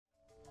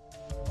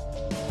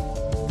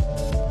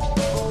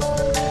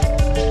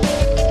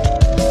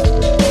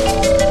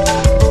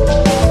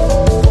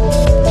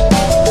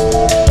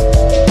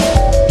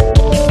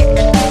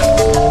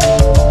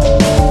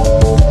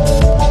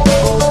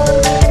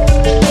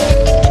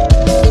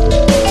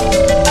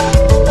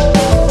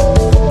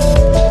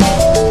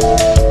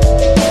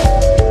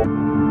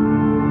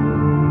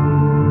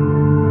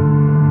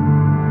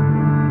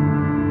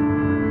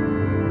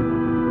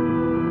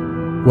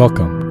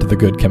Welcome to the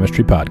Good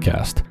Chemistry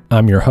Podcast.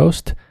 I'm your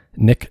host,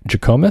 Nick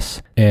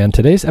Jikomis, and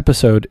today's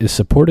episode is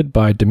supported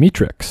by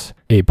Demetrix,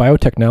 a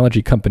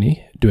biotechnology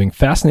company doing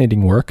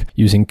fascinating work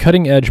using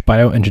cutting-edge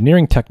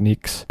bioengineering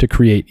techniques to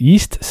create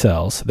yeast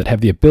cells that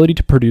have the ability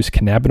to produce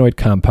cannabinoid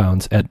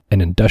compounds at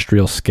an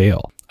industrial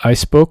scale. I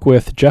spoke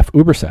with Jeff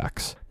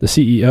Ubersax, the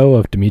CEO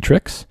of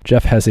Demetrix.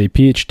 Jeff has a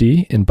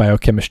PhD in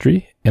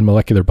biochemistry and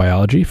molecular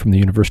biology from the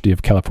University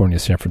of California,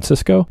 San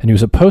Francisco, and he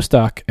was a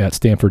postdoc at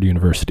Stanford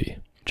University.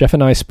 Jeff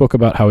and I spoke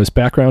about how his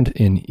background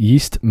in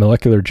yeast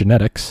molecular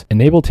genetics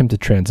enabled him to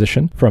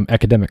transition from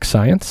academic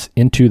science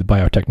into the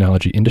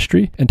biotechnology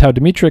industry, and how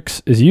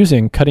Demetrix is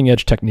using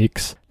cutting-edge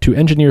techniques to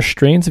engineer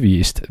strains of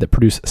yeast that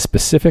produce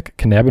specific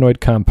cannabinoid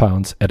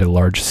compounds at a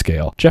large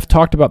scale. Jeff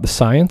talked about the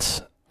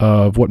science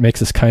of what makes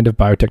this kind of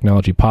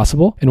biotechnology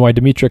possible and why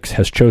Demetrix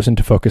has chosen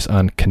to focus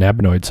on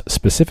cannabinoids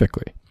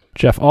specifically.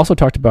 Jeff also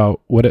talked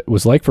about what it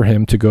was like for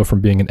him to go from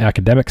being an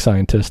academic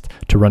scientist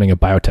to running a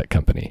biotech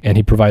company. And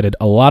he provided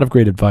a lot of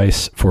great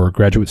advice for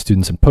graduate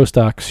students and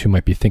postdocs who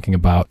might be thinking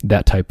about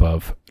that type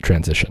of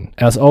transition.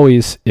 As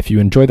always, if you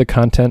enjoy the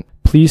content,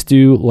 please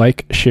do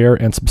like, share,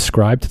 and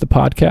subscribe to the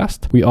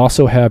podcast. We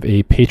also have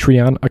a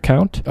Patreon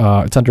account.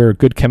 It's under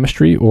Good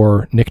Chemistry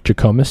or Nick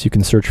Jikomis. You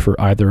can search for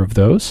either of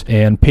those.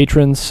 And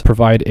patrons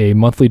provide a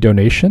monthly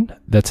donation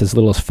that's as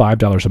little as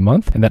 $5 a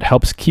month, and that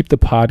helps keep the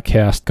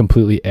podcast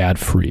completely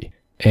ad-free.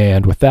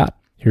 And with that,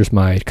 here's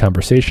my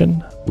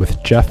conversation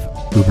with Jeff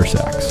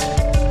Ubersax.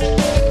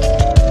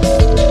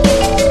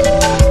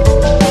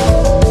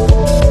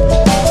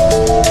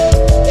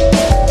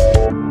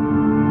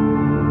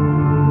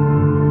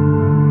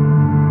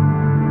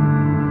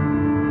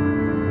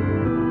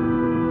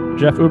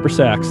 Jeff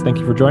Ubersax, thank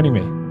you for joining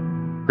me.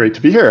 Great to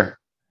be here.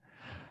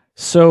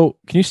 So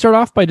can you start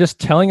off by just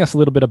telling us a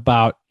little bit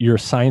about your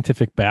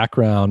scientific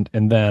background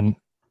and then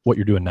what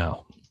you're doing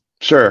now?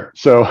 Sure.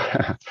 So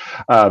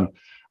I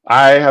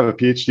have a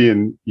PhD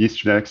in yeast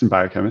genetics and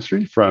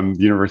biochemistry from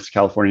the University of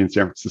California in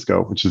San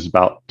Francisco, which is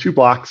about 2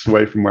 blocks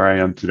away from where I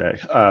am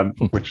today,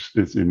 which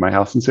is in my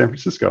house in San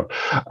Francisco.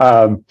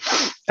 I've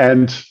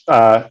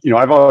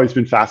always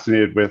been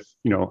fascinated with,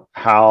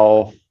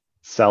 how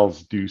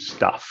cells do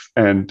stuff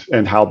and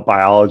how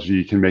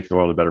biology can make the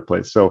world a better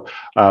place. So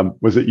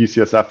was at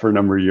UCSF for a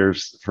number of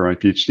years for my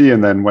PhD,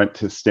 and then went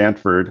to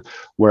Stanford,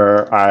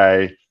 where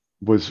I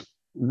was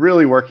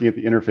really working at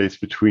the interface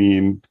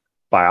between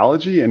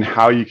biology and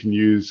how you can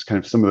use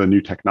kind of some of the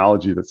new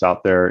technology that's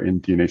out there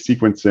in DNA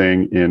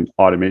sequencing, in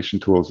automation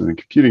tools, and in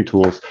computing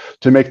tools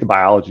to make the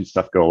biology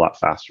stuff go a lot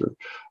faster.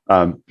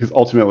 Because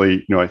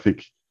ultimately, I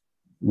think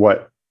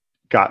what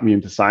got me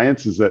into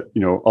science is that,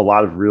 a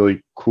lot of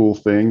really cool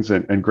things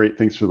and great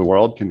things for the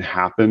world can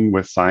happen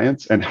with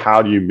science. And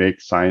how do you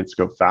make science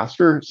go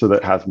faster so that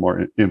it has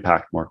more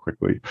impact more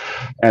quickly?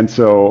 And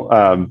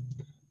so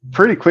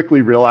pretty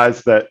quickly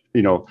realized that,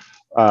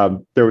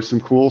 there was some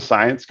cool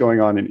science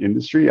going on in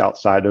industry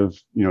outside of,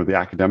 the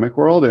academic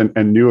world,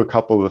 and knew a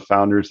couple of the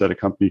founders at a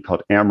company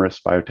called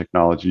Amyris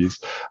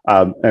Biotechnologies,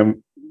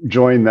 and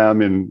joined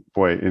them in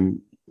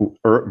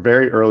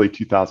very early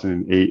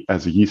 2008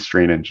 as a yeast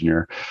strain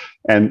engineer.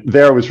 And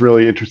there I was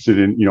really interested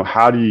in,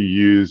 how do you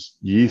use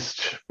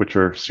yeast, which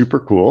are super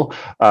cool,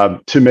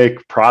 to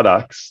make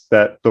products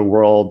that the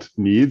world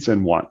needs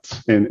and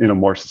wants in a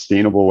more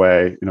sustainable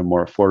way, in a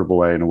more affordable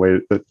way, in a way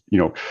that,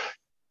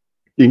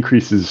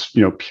 increases,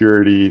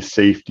 purity,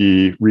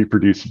 safety,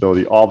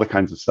 reproducibility, all the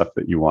kinds of stuff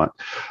that you want.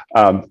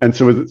 And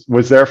so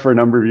was there for a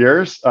number of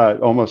years,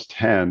 almost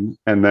 10.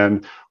 And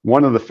then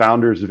one of the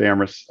founders of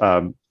Amyris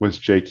was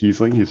Jay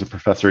Kiesling. He's a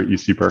professor at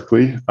UC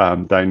Berkeley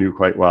that I knew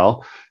quite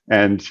well.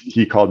 And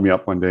he called me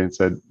up one day and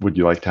said, "Would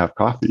you like to have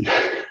coffee?"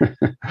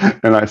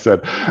 And I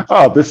said,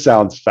 "Oh, this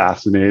sounds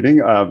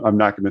fascinating. I'm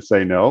not going to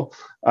say no."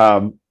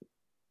 And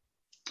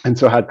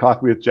so I had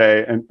coffee with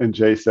Jay, and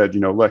Jay said,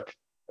 "Look,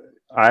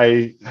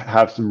 I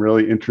have some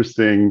really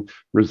interesting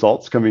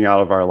results coming out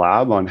of our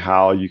lab on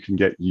how you can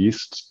get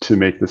yeast to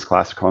make this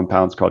class of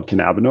compounds called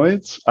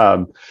cannabinoids.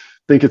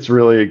 Think it's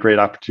really a great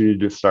opportunity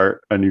to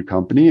start a new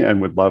company, and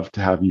would love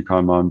to have you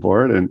come on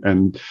board.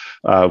 And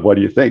what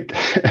do you think?"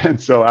 And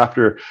so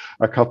after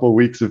a couple of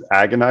weeks of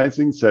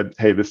agonizing, said,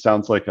 "Hey, this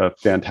sounds like a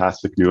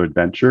fantastic new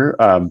adventure.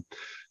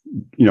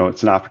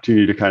 It's an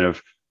opportunity to kind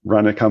of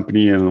run a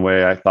company in the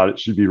way I thought it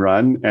should be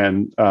run,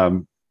 and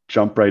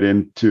jump right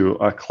into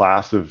a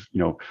class of,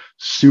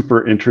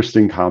 super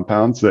interesting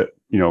compounds that,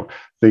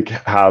 think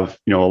have,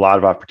 a lot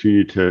of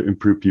opportunity to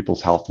improve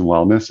people's health and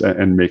wellness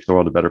and make the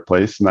world a better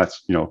place." And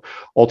that's,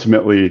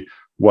 ultimately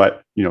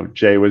what,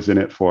 Jay was in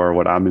it for,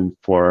 what I'm in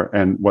for,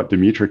 and what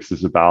Demetrix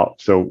is about.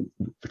 So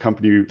the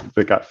company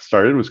that got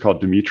started was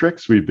called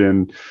Demetrix. We've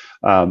been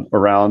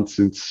around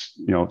since,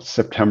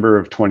 September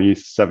of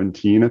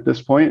 2017 at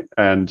this point,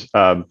 and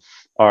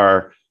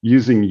are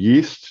using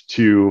yeast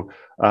to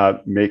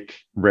make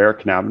rare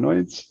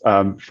cannabinoids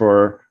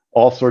for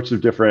all sorts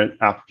of different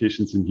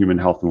applications in human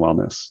health and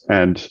wellness.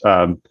 And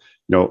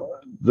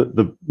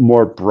the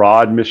more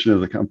broad mission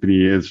of the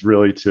company is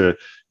really to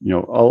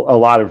a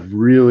lot of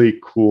really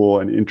cool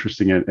and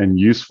interesting and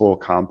useful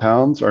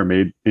compounds are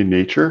made in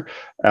nature,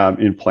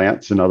 in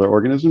plants and other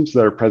organisms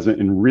that are present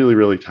in really,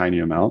 really tiny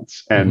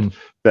amounts. And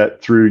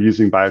that through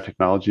using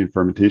biotechnology and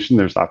fermentation,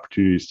 there's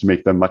opportunities to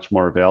make them much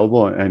more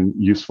available and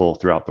useful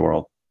throughout the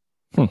world.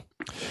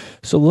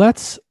 So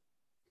let's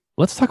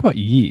talk about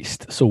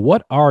yeast. So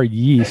what are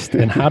yeast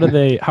and how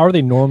are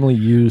they normally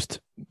used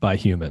by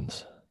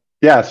humans?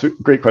 Yeah, so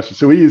great question.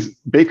 So we use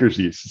baker's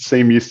yeast, the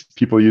same yeast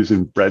people use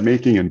in bread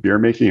making and beer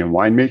making and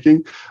wine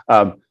making,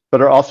 but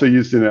are also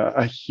used in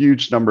a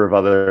huge number of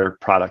other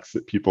products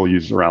that people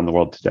use around the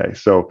world today.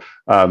 So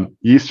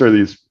yeast are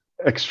these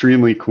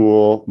extremely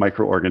cool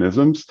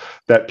microorganisms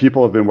that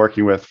people have been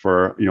working with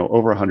for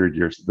over 100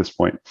 years at this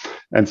point.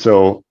 And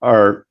so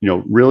are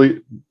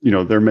really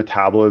their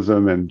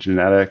metabolism and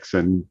genetics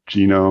and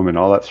genome and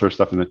all that sort of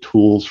stuff and the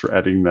tools for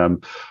editing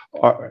them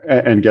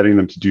and getting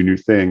them to do new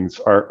things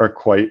are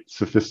quite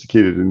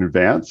sophisticated and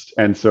advanced.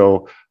 And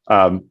so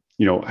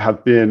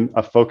have been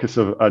a focus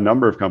of a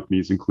number of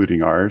companies,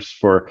 including ours,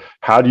 for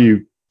how do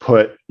you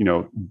put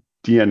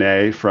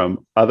DNA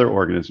from other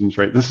organisms,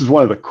 right? This is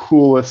one of the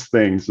coolest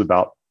things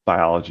about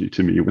biology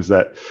to me, was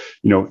that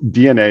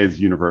DNA is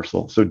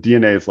universal. So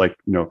DNA is like,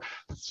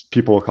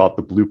 people will call it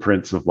the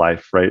blueprints of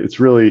life, right?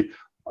 It's really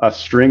a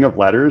string of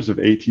letters of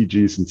A, T,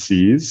 G's, and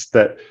C's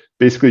that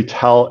basically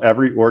tell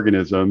every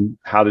organism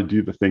how to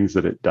do the things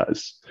that it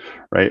does,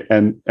 right?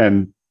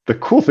 And the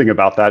cool thing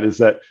about that is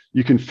that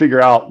you can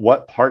figure out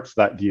what parts of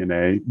that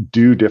DNA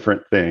do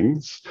different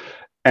things,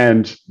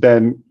 and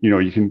then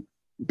you can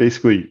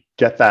basically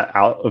get that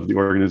out of the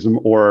organism.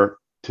 Or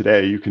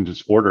today you can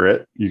just order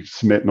it. You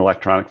submit an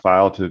electronic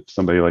file to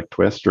somebody like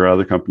Twist or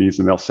other companies,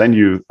 and they'll send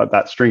you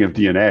that string of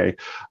DNA.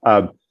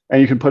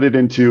 And you can put it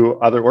into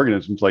other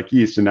organisms like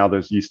yeast. And now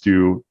those yeast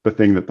do the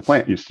thing that the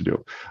plant used to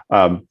do.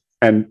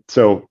 And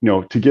so,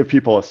 to give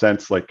people a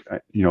sense, like,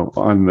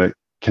 on the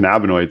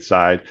cannabinoid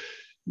side,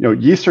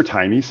 yeast are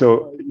tiny.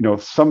 So,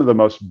 some of the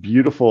most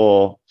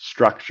beautiful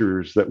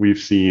structures that we've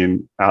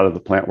seen out of the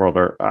plant world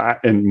are,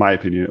 in my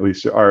opinion, at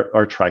least,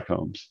 are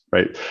trichomes,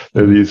 right?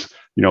 They're these,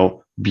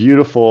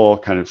 beautiful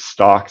kind of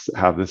stalks that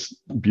have this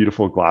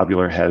beautiful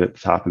globular head at the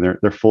top, and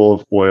they're full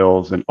of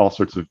oils and all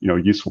sorts of,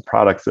 useful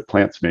products that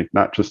plants make,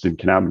 not just in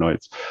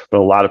cannabinoids, but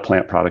a lot of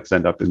plant products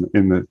end up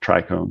in the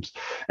trichomes.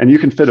 And you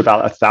can fit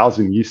about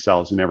 1,000 yeast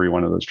cells in every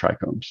one of those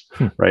trichomes,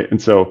 right? And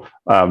so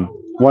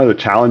one of the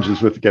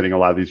challenges with getting a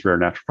lot of these rare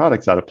natural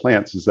products out of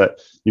plants is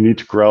that you need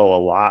to grow a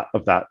lot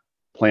of that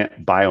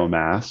plant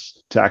biomass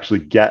to actually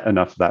get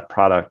enough of that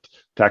product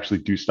to actually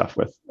do stuff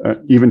with,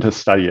 even to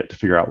study it, to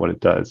figure out what it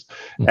does.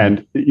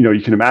 And,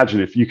 you can imagine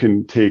if you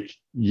can take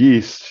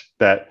yeast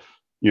that,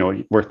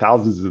 where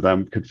thousands of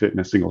them could fit in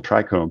a single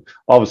trichome,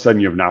 all of a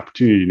sudden you have an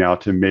opportunity now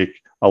to make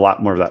a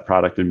lot more of that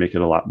product and make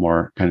it a lot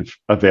more kind of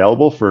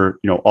available for,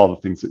 all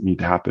the things that need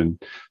to happen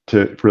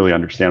to really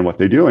understand what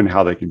they do and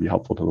how they can be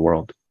helpful to the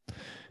world.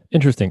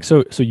 Interesting.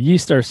 So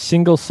yeast are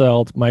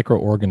single-celled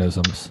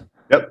microorganisms.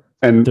 Yep.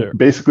 And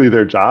basically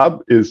their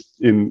job is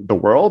in the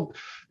world,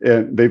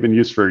 and they've been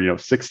used for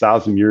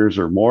 6,000 years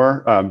or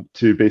more,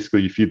 to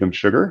basically, you feed them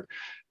sugar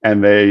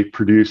and they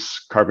produce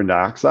carbon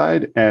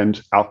dioxide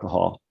and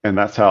alcohol, and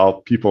that's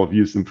how people have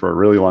used them for a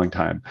really long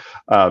time.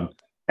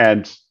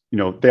 And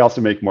they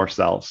also make more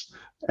cells.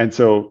 And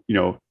so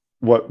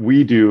what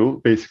we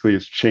do basically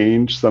is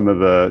change some of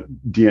the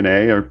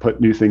DNA or put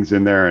new things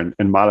in there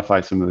and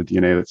modify some of the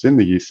DNA that's in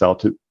the yeast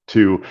cell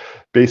to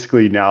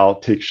basically now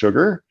take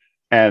sugar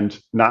and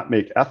not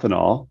make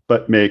ethanol,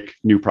 but make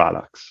new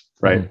products,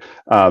 right?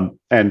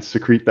 And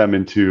secrete them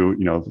into,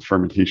 the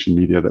fermentation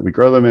media that we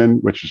grow them in,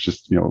 which is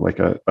just, like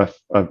a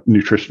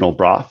nutritional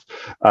broth.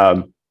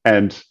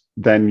 And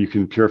then you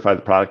can purify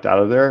the product out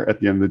of there at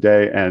the end of the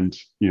day. And,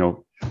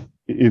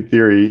 in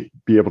theory,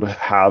 be able to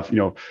have,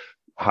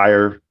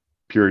 higher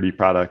purity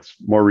products,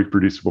 more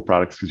reproducible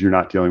products, because you're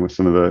not dealing with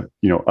some of the,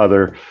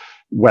 other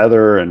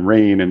weather and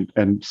rain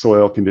and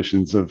soil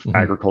conditions of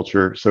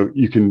agriculture. So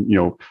you can,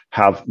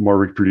 have more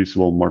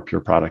reproducible, more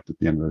pure product at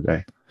the end of the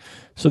day.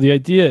 So the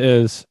idea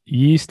is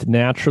yeast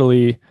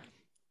naturally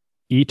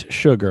eat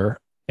sugar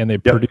and they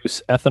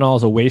produce ethanol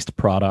as a waste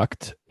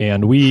product.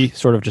 And we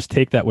sort of just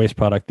take that waste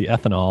product, the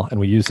ethanol, and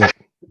we use it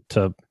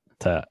to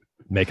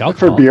make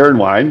alcohol. For beer and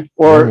wine,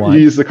 or you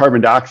use the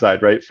carbon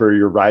dioxide, right, for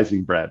your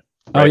rising bread,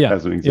 right,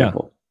 as an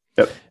example.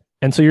 Yep.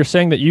 And so you're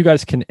saying that you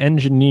guys can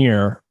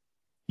engineer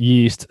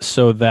yeast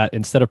so that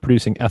instead of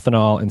producing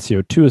ethanol and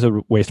CO2 as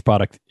a waste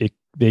product,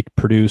 they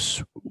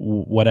produce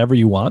whatever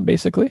you want,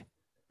 basically?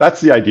 That's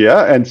the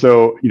idea. And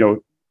so,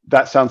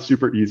 that sounds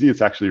super easy.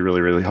 It's actually really,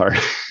 really hard.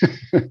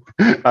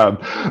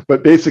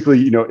 But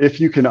basically,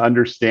 if you can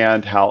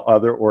understand how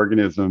other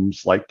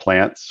organisms like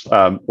plants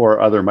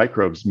or other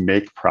microbes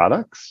make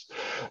products,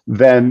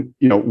 then,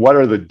 what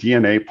are the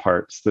DNA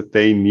parts that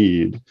they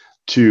need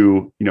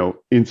to,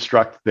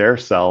 instruct their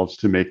cells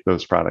to make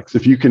those products.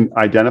 If you can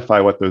identify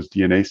what those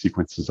DNA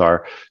sequences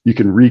are, you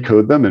can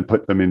recode them and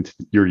put them into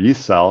your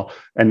yeast cell.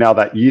 And now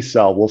that yeast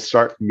cell will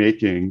start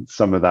making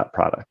some of that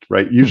product,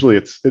 right? Usually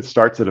it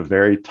starts at a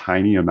very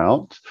tiny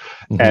amount,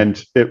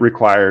 and it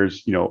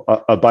requires,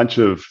 a bunch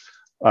of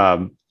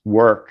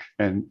work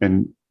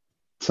and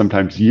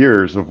sometimes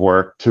years of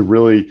work to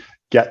really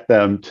get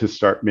them to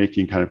start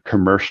making kind of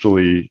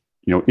commercially,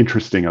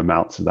 interesting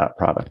amounts of that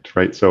product,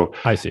 right? So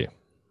I see.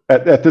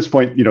 At this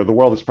point, the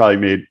world has probably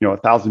made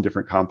 1,000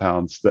 different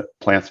compounds that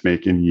plants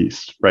make in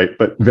yeast, right?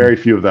 But very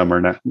few of them are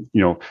not,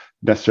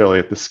 necessarily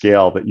at the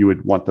scale that you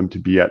would want them to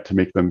be at to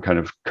make them kind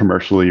of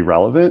commercially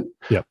relevant.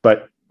 Yep.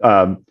 But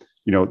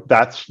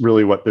that's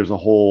really what there's a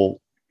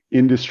whole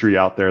industry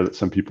out there that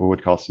some people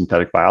would call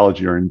synthetic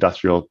biology or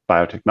industrial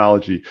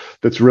biotechnology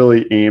that's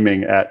really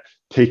aiming at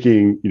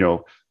taking,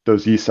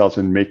 those yeast cells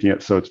and making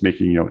it so it's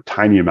making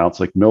tiny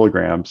amounts like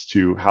milligrams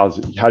to how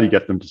do you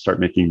get them to start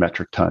making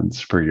metric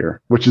tons per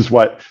year, which is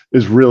what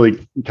is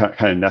really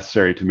kind of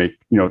necessary to make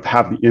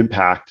have the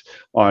impact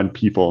on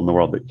people in the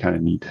world that you kind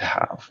of need to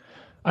have.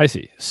 I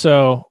see.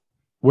 So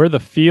where the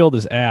field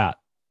is at,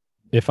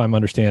 if I'm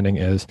understanding,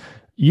 is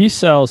yeast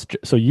cells.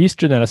 So yeast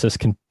geneticists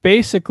can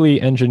basically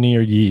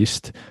engineer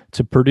yeast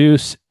to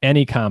produce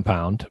any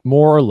compound,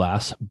 more or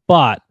less,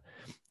 but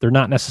they're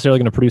not necessarily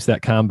going to produce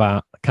that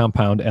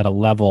compound at a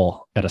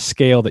level, at a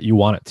scale that you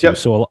want it to. Yep.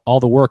 So all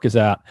the work is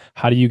at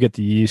how do you get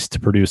the yeast to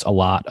produce a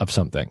lot of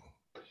something?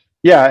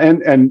 Yeah,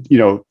 and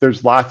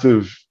there's lots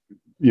of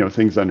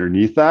things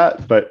underneath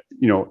that, but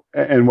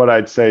and what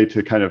I'd say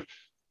to kind of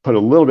put a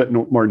little bit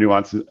more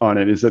nuance on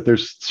it is that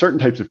there's certain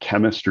types of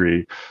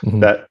chemistry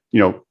that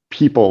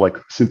people like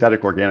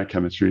synthetic organic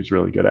chemistry is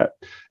really good at.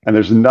 And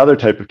there's another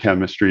type of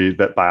chemistry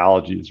that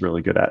biology is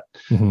really good at.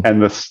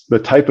 And the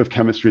type of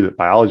chemistry that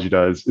biology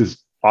does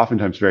is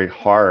oftentimes very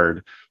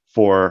hard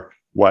for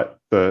what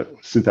the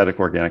synthetic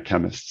organic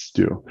chemists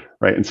do,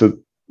 right? And so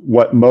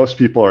what most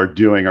people are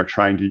doing are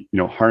trying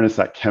to, harness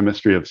that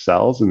chemistry of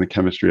cells and the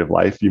chemistry of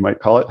life, you might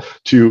call it,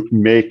 to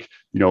make,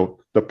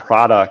 the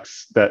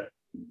products that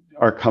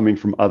are coming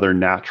from other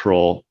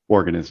natural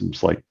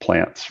organisms like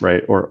plants,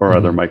 right? Or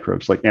other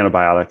microbes. Like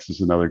antibiotics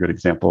is another good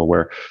example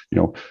where,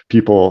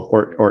 people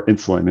or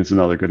insulin is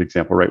another good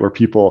example, right? Where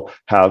people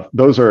have,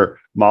 those are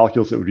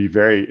molecules that would be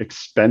very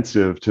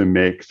expensive to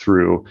make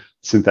through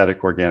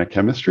synthetic organic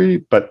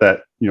chemistry, but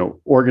that,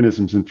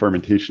 organisms in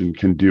fermentation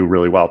can do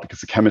really well because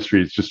the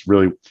chemistry is just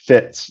really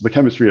fits, the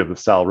chemistry of the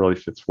cell really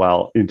fits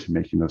well into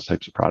making those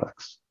types of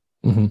products.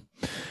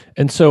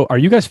 And so are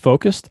you guys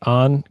focused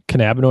on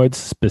cannabinoids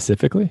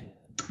specifically?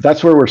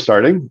 That's where we're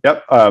starting.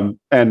 Yep.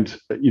 And,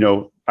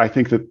 I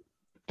think that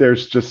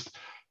there's just,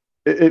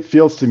 it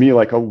feels to me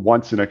like a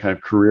once in a kind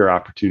of career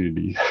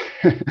opportunity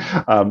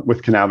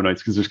with cannabinoids,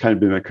 because there's kind of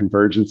been a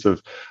convergence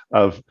of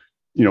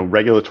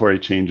regulatory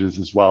changes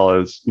as well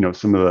as,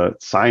 some of the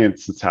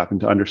science that's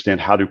happened to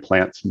understand how do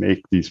plants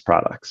make these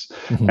products.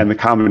 And the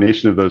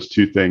combination of those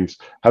two things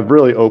have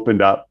really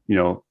opened up,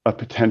 a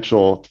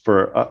potential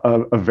for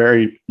a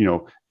very,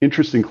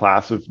 interesting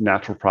class of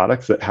natural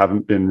products that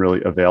haven't been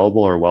really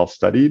available or well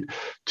studied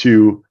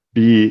to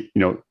be,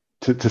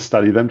 to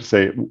study them, to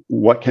say,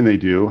 what can they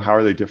do? How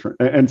are they different?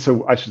 And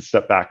so I should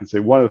step back and say,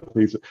 one of the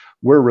things that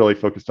we're really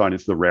focused on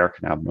is the rare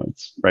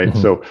cannabinoids, right?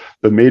 So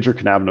the major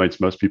cannabinoids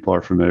most people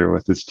are familiar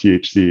with is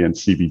THC and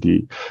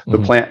CBD. The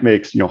plant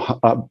makes,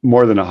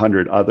 more than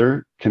 100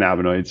 other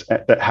cannabinoids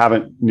that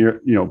haven't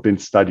been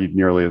studied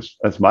nearly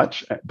as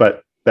much,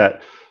 but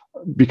that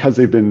because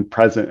they've been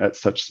present at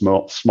such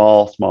small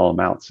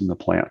amounts in the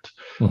plant.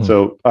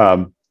 So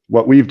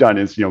what we've done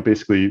is,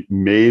 basically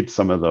made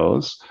some of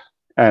those,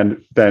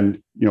 and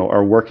then,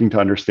 are working to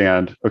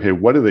understand, okay,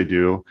 what do they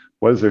do?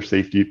 What does their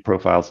safety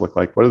profiles look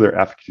like? What do their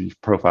efficacy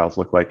profiles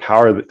look like?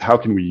 How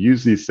can we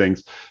use these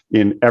things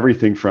in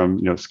everything from,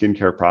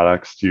 skincare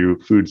products to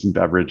foods and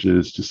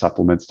beverages to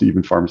supplements to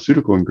even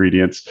pharmaceutical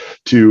ingredients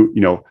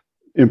to,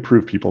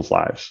 improve people's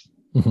lives?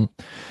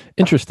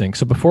 Interesting.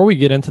 So before we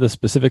get into the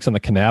specifics on the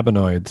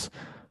cannabinoids,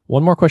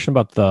 one more question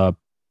about the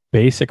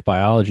basic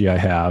biology I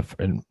have,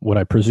 and what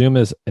I presume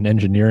is an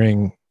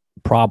engineering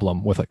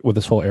problem with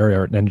this whole area,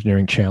 or an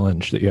engineering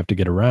challenge that you have to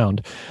get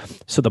around.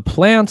 So the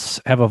plants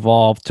have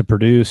evolved to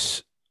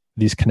produce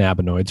these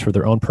cannabinoids for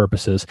their own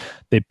purposes.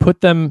 They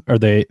put them, or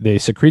they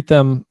secrete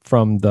them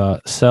from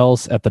the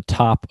cells at the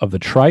top of the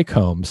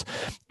trichomes,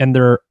 and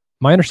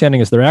my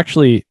understanding is they're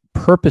actually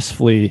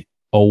purposefully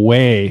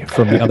away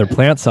from the other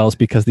plant cells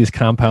because these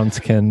compounds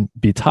can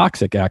be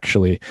toxic,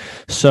 actually.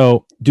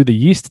 So do the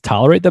yeast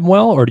tolerate them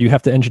well, or do you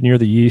have to engineer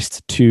the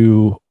yeast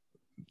to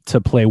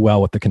play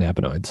well with the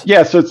cannabinoids?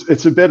 Yeah, so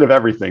it's a bit of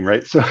everything,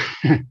 right? So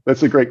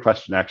that's a great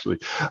question, actually.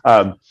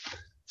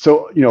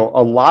 So,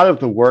 a lot of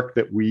the work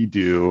that we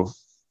do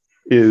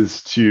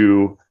is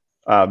to,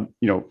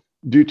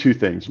 do two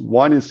things.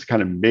 One is to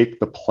kind of make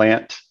the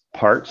plant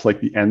parts, like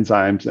the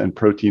enzymes and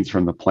proteins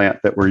from the plant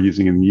that we're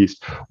using in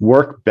yeast,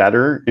 work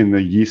better in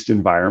the yeast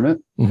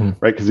environment, right?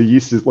 Because the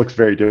yeast looks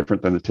very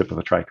different than the tip of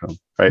a trichome,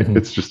 right?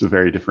 It's just a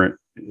very different,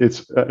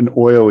 it's an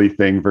oily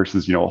thing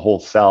versus, a whole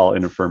cell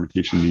in a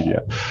fermentation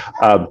media.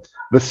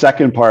 The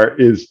second part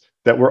is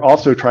that we're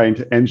also trying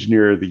to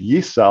engineer the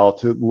yeast cell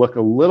to look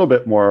a little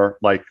bit more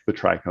like the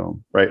trichome,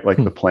 right? Like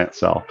the plant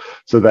cell,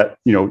 so that,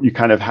 you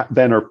kind of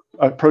then are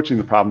approaching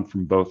the problem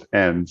from both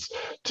ends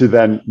to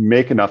then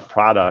make enough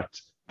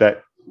product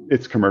that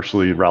it's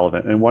commercially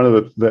relevant. And one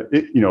of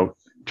the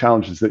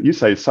challenges that you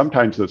say is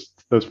sometimes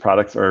those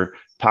products are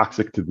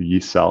toxic to the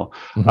yeast cell.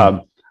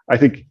 I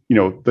think,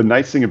 the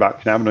nice thing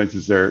about cannabinoids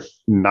is they're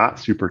not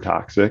super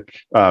toxic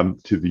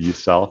to the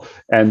yeast cell.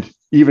 And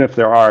even if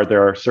there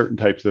are certain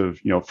types of,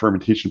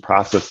 fermentation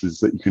processes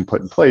that you can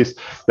put in place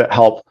that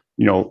help,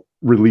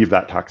 relieve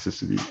that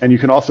toxicity. And you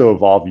can also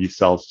evolve yeast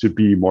cells to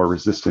be more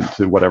resistant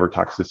to whatever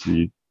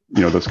toxicity,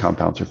 those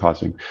compounds are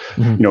causing.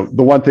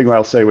 The one thing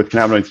I'll say with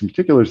cannabinoids in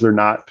particular is they're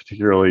not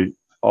particularly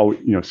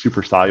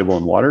super soluble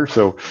in water.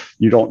 So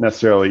you don't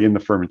necessarily, in the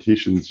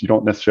fermentations, you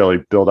don't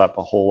necessarily build up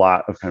a whole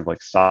lot of kind of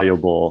like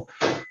soluble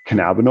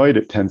cannabinoid.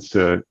 It tends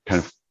to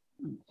kind of,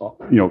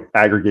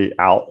 aggregate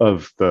out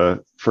of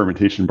the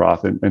fermentation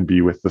broth and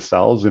be with the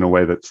cells in a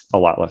way that's a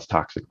lot less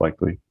toxic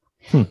likely.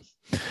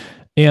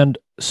 And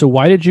so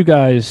why did you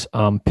guys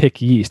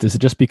pick yeast? Is it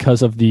just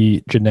because of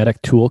the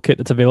genetic toolkit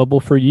that's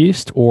available for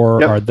yeast,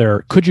 or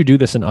could you do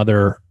this in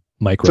other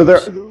microbes?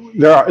 So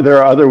there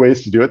are other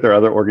ways to do it. There are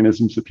other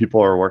organisms that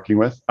people are working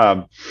with.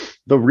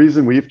 The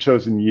reason we've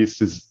chosen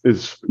yeast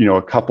is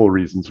a couple of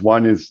reasons.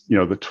 One is,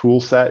 the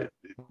tool set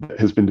that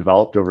has been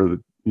developed over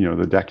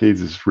the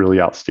decades is really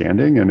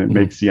outstanding, and it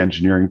makes the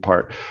engineering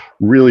part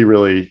really,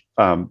 really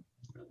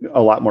a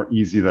lot more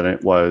easy than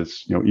it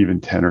was, even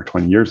 10 or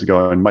 20 years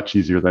ago, and much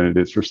easier than it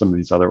is for some of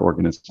these other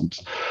organisms.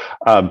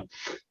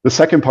 The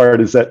second part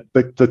is that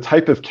the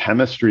type of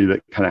chemistry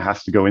that kind of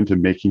has to go into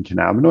making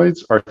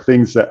cannabinoids are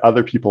things that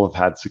other people have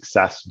had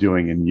success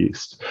doing in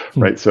yeast,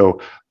 right? So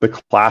the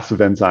class of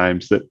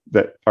enzymes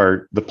that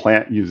are the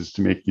plant uses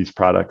to make these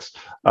products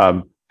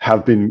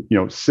have been,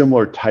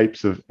 similar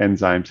types of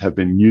enzymes have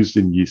been used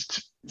in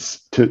yeast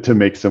to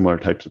make similar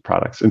types of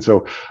products. And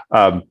so,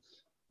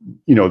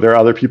 there are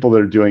other people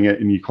that are doing it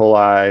in E.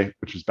 coli,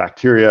 which is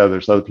bacteria.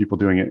 There's other people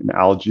doing it in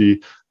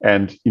algae.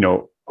 And,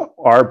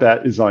 our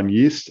bet is on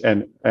yeast.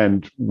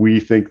 And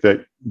we think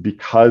that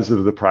because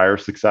of the prior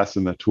success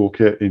in the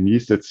toolkit in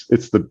yeast,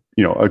 it's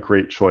a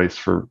great choice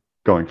for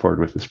going forward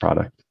with this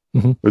product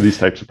or these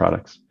types of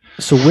products.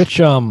 So which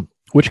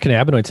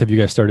cannabinoids have you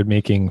guys started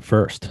making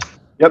first?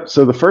 Yep.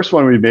 So the first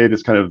one we made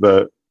is kind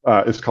of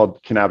it's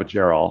called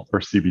cannabigerol, or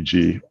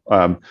CBG.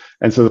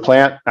 And so the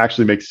plant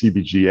actually makes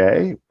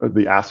CBGA,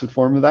 the acid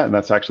form of that, and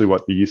that's actually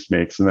what the yeast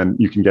makes. And then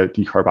you can get it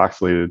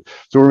decarboxylated.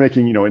 So we're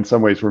making, in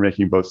some ways, we're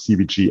making both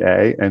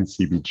CBGA and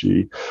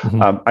CBG.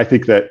 I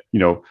think that,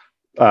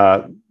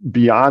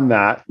 beyond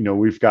that,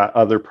 we've got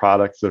other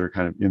products that are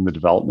kind of in the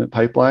development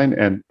pipeline,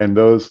 and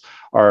those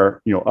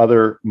are,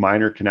 other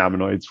minor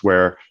cannabinoids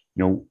where,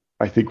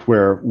 I think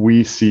where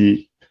we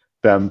see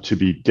them to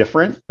be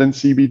different than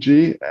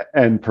CBG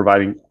and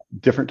providing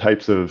different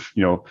types of,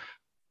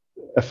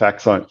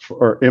 effects on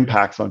or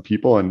impacts on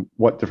people and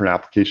what different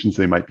applications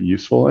they might be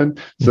useful in,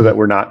 so that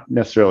we're not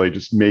necessarily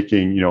just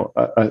making,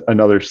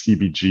 another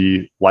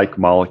CBG like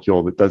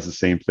molecule that does the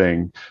same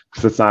thing,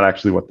 because that's not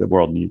actually what the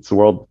world needs. The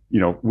world,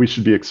 we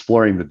should be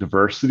exploring the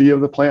diversity of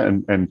the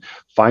plant and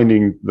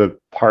finding the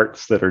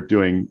parts that are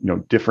doing,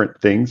 different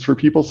things for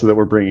people, so that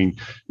we're bringing,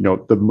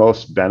 the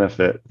most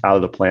benefit out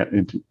of the plant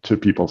into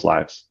people's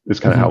lives is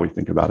kind of how we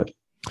think about it.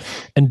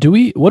 And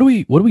what do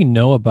we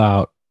know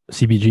about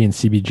CBG and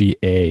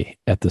CBGA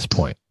at this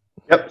point?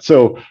 Yep.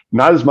 So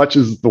not as much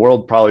as the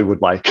world probably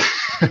would like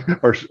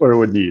or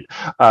would need.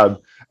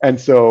 And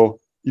so,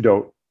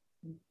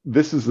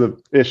 this is the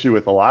issue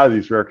with a lot of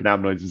these rare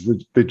cannabinoids, is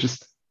that they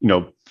just,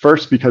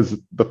 first, because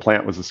the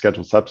plant was a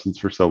scheduled substance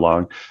for so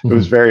long, it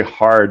was very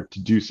hard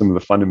to do some of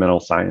the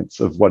fundamental science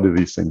of what do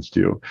these things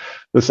do.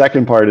 The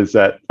second part is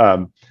that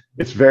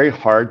it's very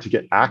hard to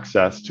get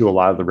access to a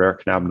lot of the rare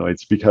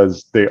cannabinoids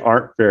because they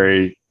aren't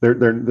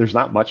there's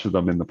not much of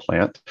them in the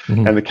plant,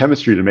 and the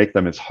chemistry to make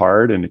them is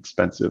hard and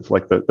expensive.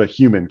 Like the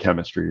human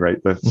chemistry, right?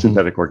 The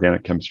synthetic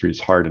organic chemistry is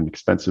hard and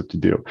expensive to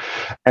do.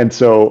 And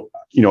so,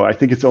 I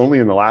think it's only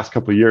in the last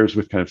couple of years,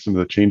 with kind of some of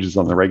the changes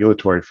on the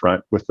regulatory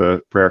front with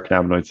the rare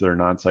cannabinoids that are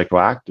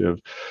non-psychoactive,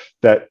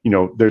 that,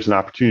 there's an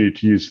opportunity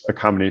to use a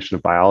combination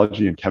of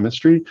biology and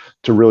chemistry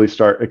to really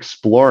start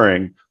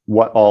exploring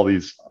what all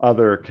these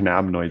other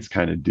cannabinoids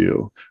kind of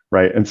do,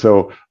 right? And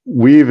so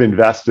we've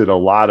invested a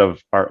lot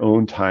of our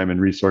own time and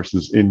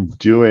resources in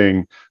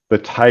doing the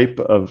type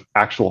of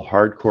actual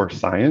hardcore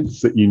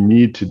science that you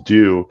need to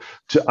do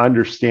to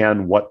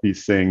understand what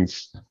these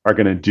things are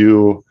going to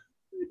do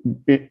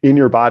in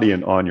your body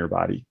and on your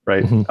body,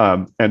 right?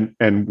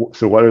 And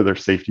so what are their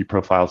safety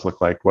profiles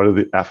look like? What are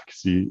the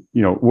efficacy,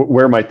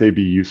 where might they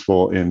be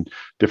useful in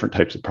different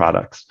types of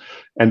products?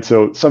 And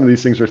so some of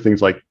these things are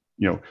things like,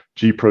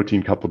 G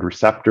protein coupled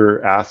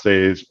receptor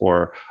assays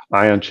or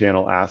ion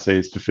channel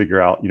assays to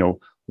figure out,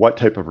 what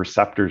type of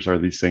receptors are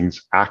these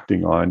things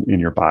acting on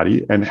in your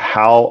body, and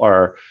how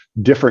are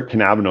different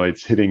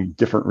cannabinoids hitting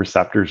different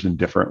receptors in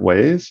different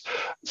ways,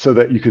 so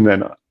that you can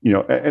then,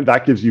 and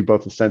that gives you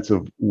both a sense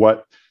of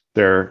what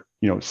their,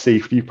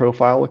 safety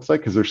profile looks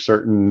like, because there's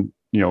certain,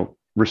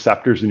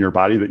 receptors in your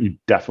body that you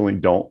definitely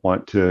don't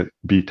want to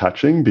be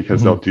touching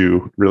because they'll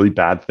do really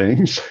bad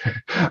things.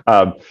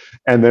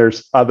 And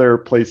there's other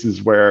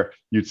places where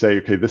you'd say,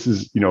 okay, this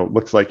is,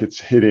 looks like it's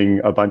hitting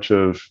a bunch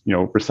of,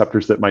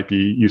 receptors that might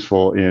be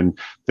useful in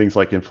things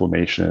like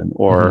inflammation,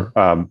 or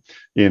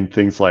in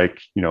things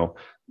like,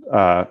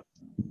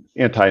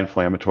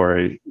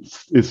 anti-inflammatory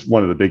is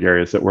one of the big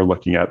areas that we're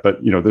looking at, but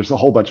there's a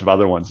whole bunch of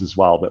other ones as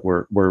well that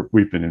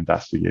we've been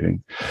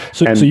investigating.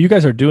 So you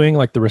guys are doing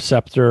like the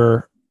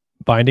receptor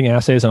binding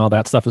assays and all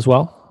that stuff as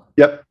well?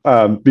 Yep.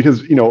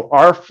 Because,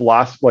 our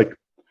philosophy, like,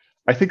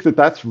 I think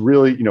that's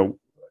really,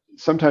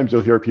 sometimes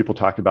you'll hear people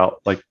talk about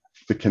like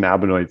the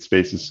cannabinoid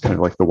space is kind of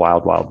like the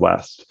wild, wild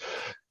west.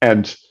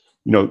 And,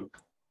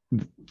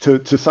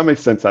 to some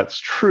extent that's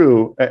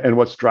true. And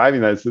what's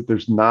driving that is that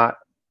there's not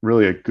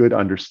really a good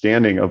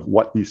understanding of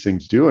what these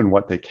things do and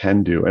what they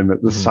can do. And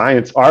the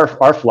science,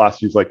 our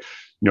philosophy is like,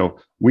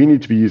 we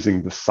need to be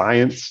using the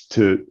science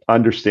to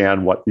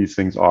understand what these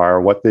things are,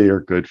 what they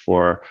are good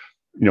for,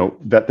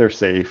 that they're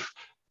safe,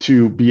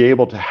 to be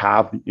able to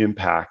have the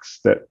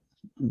impacts that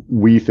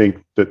we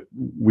think that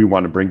we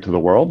want to bring to the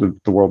world and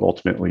the world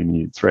ultimately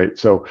needs, right?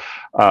 So,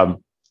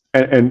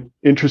 and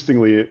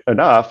interestingly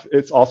enough,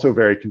 it's also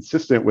very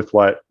consistent with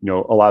what, a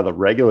lot of the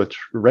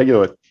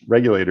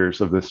regulators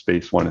of this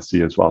space want to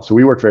see as well. So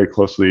we work very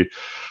closely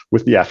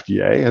with the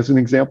FDA, as an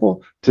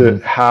example, to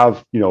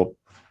have,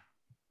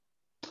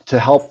 to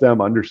help them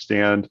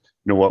understand,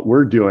 what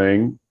we're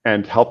doing,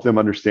 and help them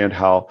understand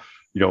how,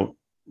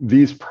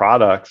 these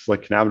products,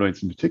 like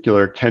cannabinoids in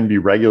particular, can be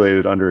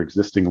regulated under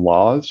existing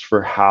laws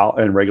for how,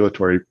 and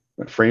regulatory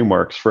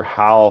frameworks for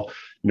how,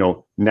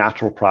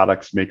 natural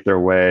products make their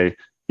way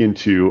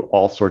into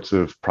all sorts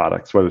of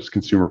products, whether it's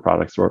consumer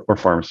products or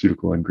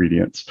pharmaceutical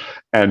ingredients.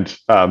 And,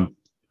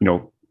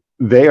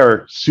 they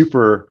are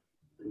super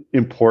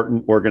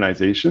important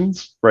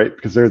organizations, right?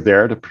 Because they're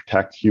there to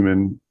protect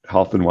human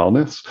health and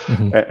wellness.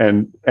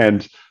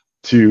 And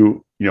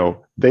to,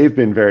 they've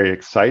been very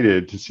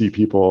excited to see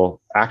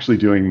people actually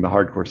doing the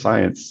hardcore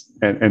science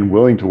and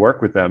willing to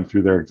work with them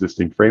through their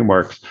existing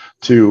frameworks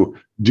to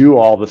do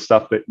all the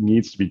stuff that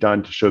needs to be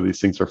done to show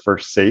these things are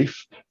first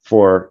safe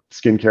for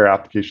skincare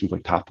applications,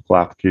 like topical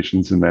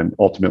applications, and then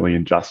ultimately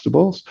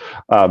ingestibles,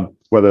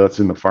 whether that's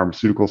in the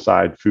pharmaceutical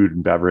side, food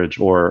and beverage,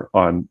 or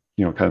on,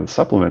 kind of the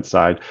supplement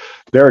side.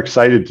 They're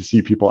excited to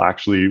see people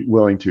actually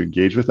willing to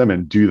engage with them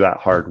and do that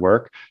hard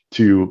work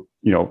to,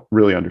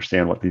 really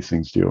understand what these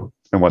things do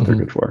and what they're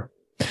good for.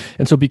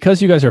 And so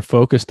because you guys are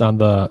focused on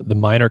the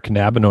minor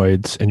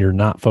cannabinoids and you're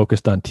not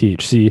focused on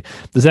THC,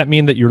 does that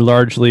mean that you're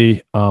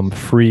largely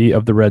free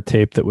of the red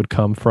tape that would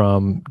come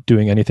from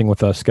doing anything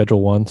with a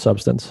Schedule 1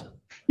 substance?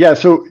 Yeah.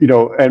 So,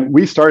 and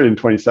we started in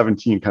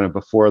 2017, kind of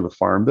before the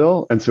Farm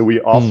Bill. And so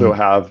we also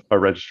have a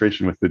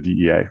registration with the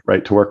DEA,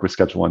 right, to work with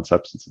Schedule 1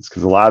 substances,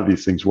 because a lot of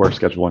these things were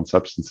Schedule 1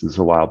 substances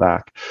a while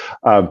back.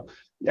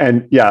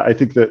 And yeah, I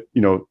think that,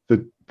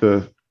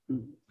 the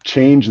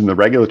change in the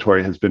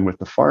regulatory has been with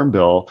the Farm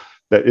Bill,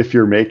 that if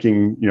you're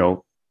making,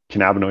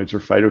 cannabinoids or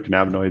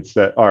phytocannabinoids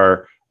that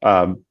are,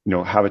 have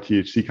a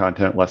THC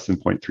content less than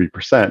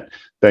 0.3%,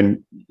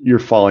 then you're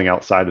falling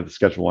outside of the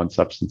Schedule 1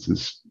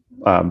 substances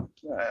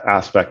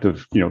aspect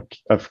of,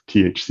 of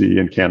THC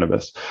and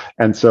cannabis.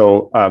 And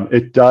so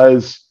it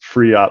does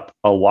free up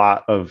a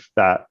lot of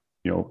that.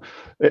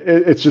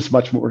 It's just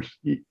much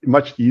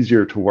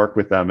easier to work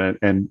with them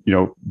and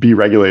be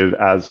regulated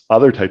as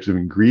other types of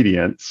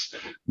ingredients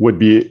would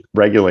be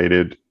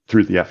regulated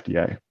through the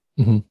FDA.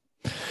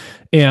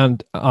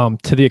 And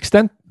to the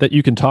extent that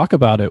you can talk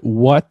about it,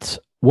 what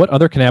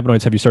other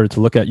cannabinoids have you started to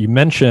look at? You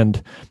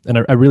mentioned,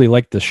 and I really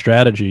like this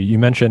strategy, you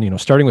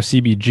mentioned, starting with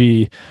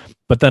CBG,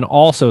 but then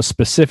also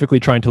specifically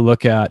trying to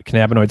look at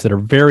cannabinoids that are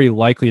very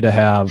likely to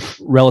have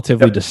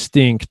relatively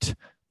distinct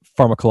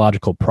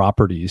pharmacological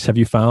properties. Have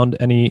you found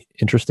any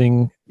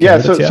interesting?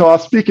 Yeah, so I'll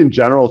speak in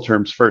general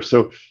terms first.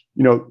 So,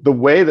 the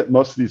way that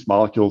most of these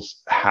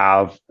molecules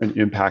have an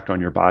impact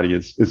on your body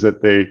is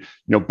that they,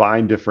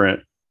 bind different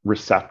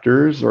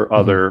receptors or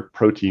other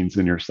proteins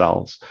in your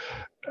cells.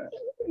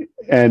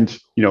 And,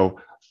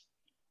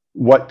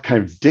 what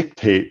kind of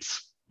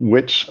dictates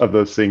which of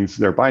those things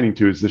they're binding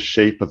to is the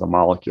shape of the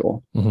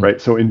molecule, right?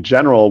 So in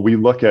general, we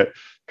look at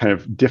kind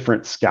of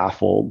different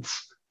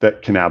scaffolds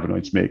that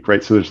cannabinoids make,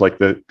 right? So there's like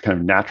the kind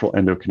of natural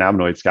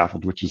endocannabinoid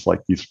scaffold, which is like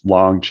these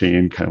long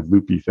chain kind of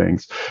loopy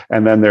things.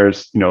 And then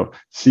there's,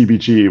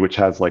 CBG, which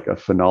has like a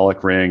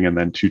phenolic ring and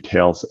then two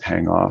tails that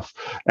hang off.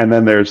 And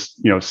then there's,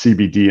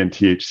 CBD and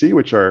THC,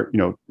 which are,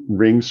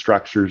 ring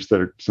structures that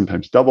are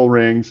sometimes double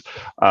rings.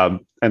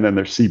 and then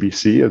there's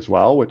CBC as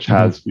well, which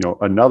has,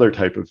 another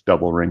type of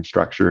double ring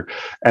structure.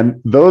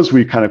 And those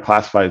we kind of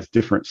classify as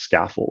different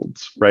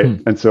scaffolds, right?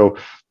 And so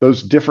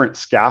those different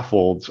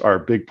scaffolds are a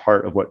big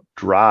part of what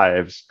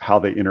drives how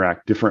they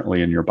interact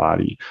differently in your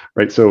body,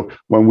 right? So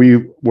when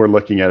we were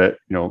looking at it,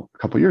 a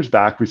couple of years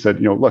back, we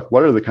said, look,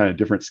 what are the kind of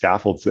different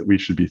scaffolds that we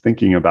should be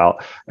thinking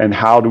about, and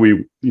how do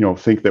we,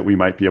 think that we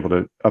might be able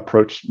to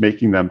approach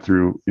making them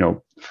through,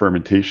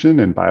 fermentation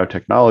and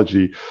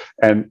biotechnology,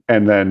 and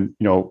then,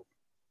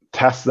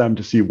 test them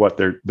to see what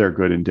they're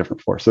good and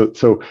different for.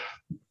 So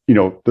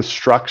the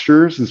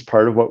structures is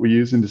part of what we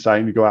use in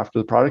deciding to go after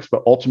the products,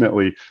 but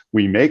ultimately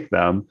we make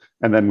them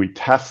and then we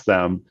test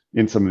them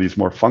in some of these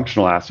more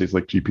functional assays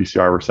like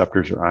GPCR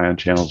receptors or ion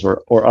channels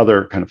or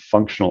other kind of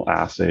functional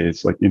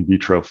assays like in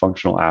vitro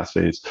functional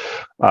assays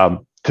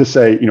to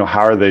say,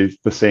 how are they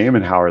the same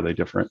and how are they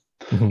different?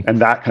 And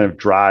that kind of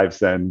drives,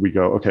 then we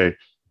go, okay,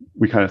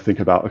 we kind of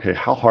think about, okay,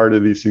 how hard are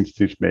these things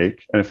to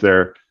make? And if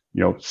they're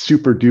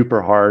super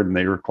duper hard and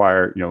they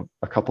require,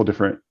 a couple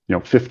different,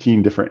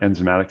 15 different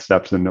enzymatic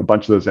steps, and a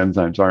bunch of those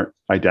enzymes aren't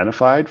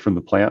identified from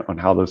the plant on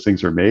how those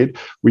things are made,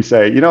 we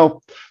say,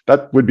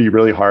 that would be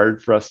really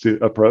hard for us to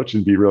approach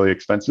and be really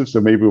expensive.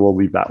 So maybe we'll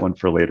leave that one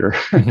for later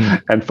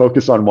and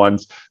focus on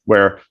ones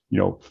where,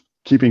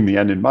 keeping the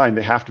end in mind,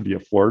 they have to be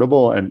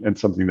affordable and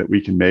something that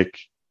we can make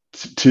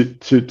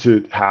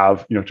to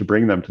have, to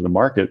bring them to the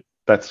market.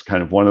 That's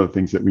kind of one of the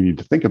things that we need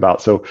to think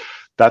about. So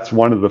that's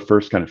one of the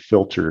first kind of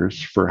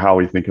filters for how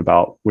we think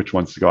about which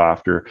ones to go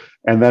after.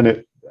 And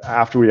then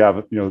after we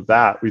have,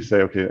 that, we say,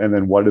 okay, and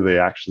then what do they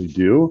actually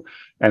do?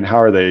 And how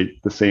are they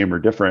the same or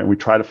different? And we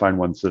try to find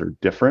ones that are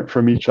different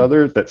from each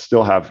other that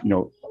still have,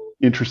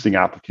 interesting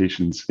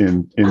applications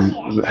in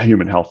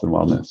human health and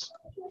wellness.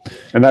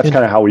 And that's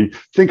kind of how we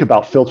think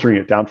about filtering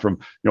it down from,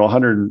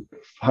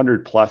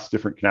 100 plus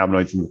different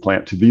cannabinoids in the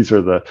plant to these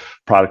are the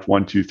product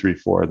 1, 2, 3,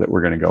 4 that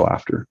we're going to go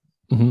after.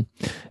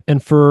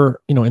 And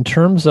for, in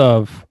terms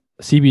of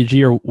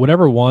CBG or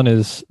whatever one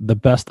is the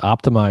best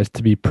optimized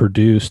to be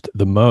produced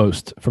the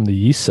most from the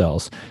yeast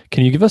cells,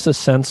 can you give us a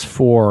sense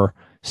for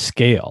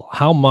scale?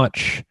 How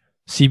much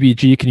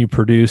CBG can you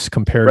produce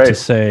compared to,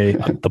 say,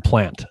 the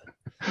plant?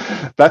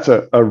 That's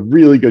a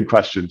really good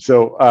question.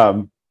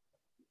 So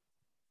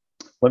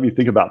let me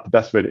think about the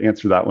best way to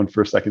answer that one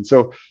for a second.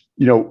 So,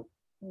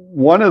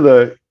 one of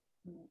the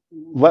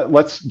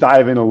let's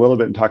dive in a little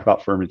bit and talk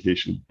about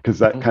fermentation, because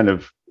that kind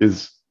of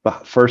is the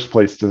first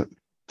place to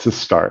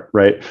start,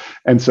 right?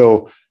 And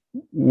so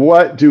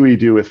what do we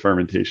do with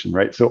fermentation,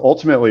 right? So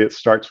ultimately it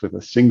starts with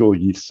a single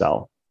yeast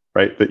cell,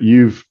 right? That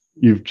you've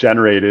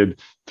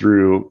generated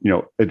through,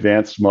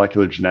 advanced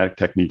molecular genetic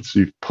techniques.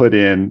 You've put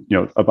in,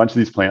 a bunch of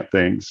these plant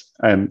things,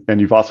 and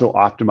you've also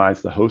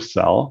optimized the host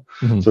cell.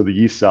 So the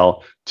yeast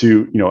cell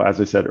to, as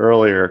I said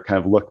earlier,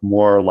 kind of look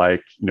more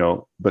like,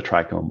 the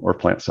trichome or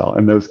plant cell.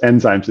 And those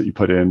enzymes that you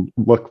put in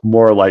look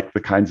more like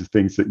the kinds of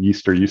things that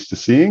yeast are used to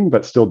seeing,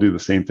 but still do the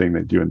same thing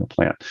they do in the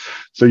plant.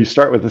 So you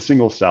start with a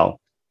single cell,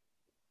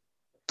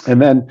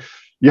 and then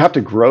you have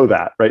to grow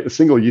that, right? A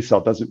single yeast cell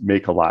doesn't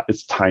make a lot.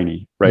 It's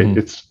tiny, right?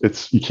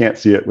 It's you can't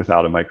see it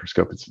without a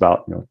microscope. It's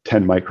about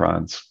 10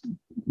 microns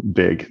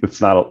big.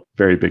 It's not a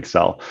very big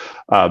cell.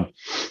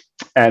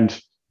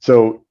 And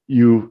so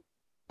you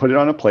put it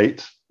on a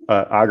plate,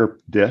 agar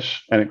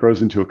dish, and it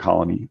grows into a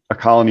colony. A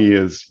colony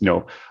is,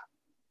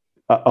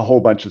 a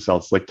whole bunch of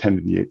cells, like 10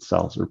 to the 8th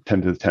cells or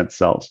 10 to the 10th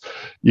cells.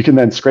 You can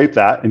then scrape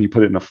that and you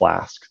put it in a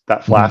flask.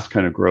 That flask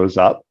kind of grows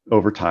up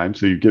over time.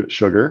 So you give it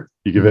sugar,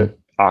 you give it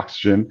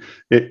oxygen,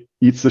 it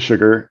eats the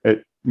sugar,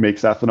 it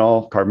makes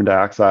ethanol, carbon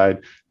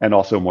dioxide, and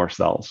also more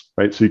cells,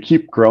 right? So you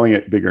keep growing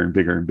it bigger and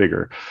bigger and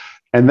bigger.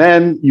 And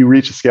then you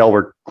reach a scale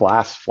where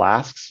glass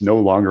flasks no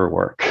longer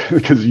work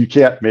because you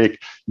can't make,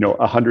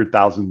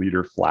 100,000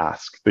 liter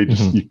flask. They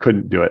just, you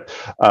couldn't do it.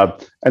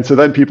 And so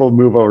then people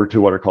move over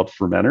to what are called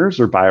fermenters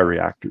or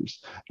bioreactors.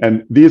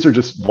 And these are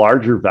just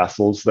larger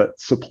vessels that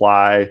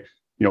supply,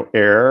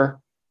 air,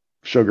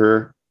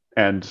 sugar,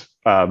 and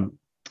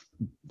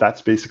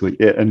that's basically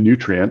it, and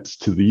nutrients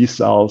to these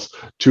cells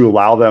to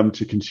allow them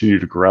to continue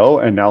to grow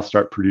and now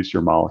start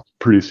producing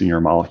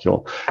your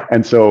molecule.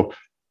 And so,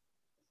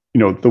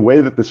 the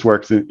way that this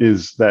works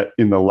is that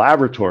in the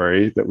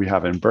laboratory that we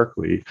have in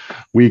Berkeley,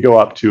 we go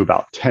up to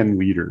about 10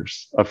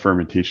 liters of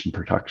fermentation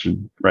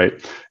production, right?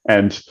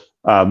 And,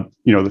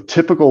 the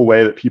typical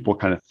way that people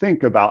kind of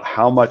think about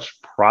how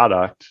much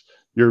product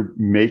you're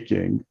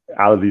making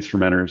out of these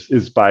fermenters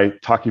is by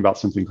talking about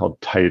something called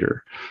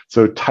titer.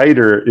 So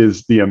titer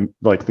is the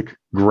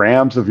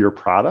grams of your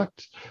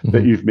product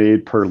that you've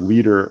made per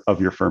liter of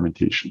your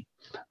fermentation,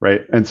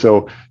 right? And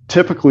so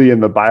typically in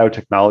the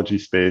biotechnology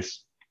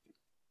space,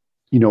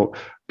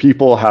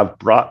 people have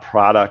brought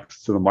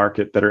products to the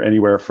market that are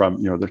anywhere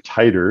from, their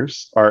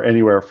titers are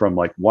anywhere from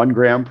like 1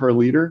 gram per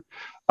liter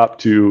up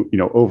to,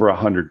 over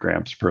 100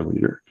 grams per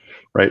liter,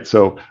 right?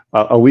 So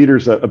a liter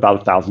is about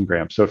 1,000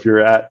 grams. So if you're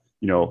at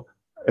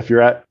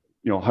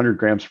 100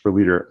 grams per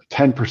liter,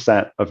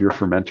 10% of your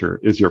fermenter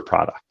is your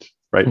product,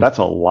 right? That's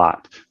a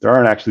lot. There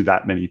aren't actually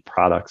that many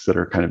products that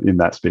are kind of in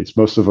that space.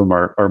 Most of them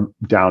are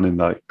down in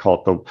the, call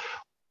it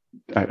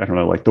the, I don't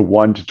know, like the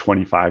 1 to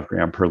 25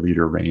 gram per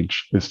liter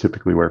range is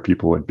typically where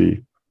people would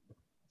be.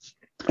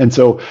 And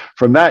so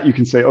from that, you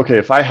can say, okay,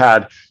 if I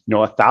had,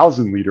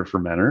 1,000 liter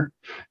fermenter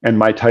and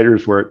my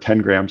titers were at 10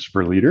 grams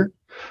per liter,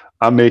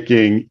 I'm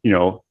making,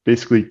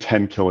 basically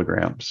 10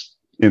 kilograms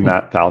in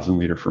that 1,000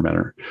 liter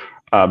fermenter.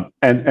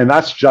 And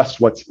that's just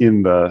what's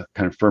in the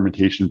kind of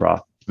fermentation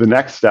broth. The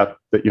next step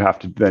that you have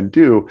to then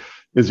do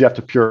is you have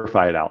to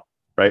purify it out,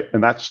 right?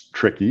 And that's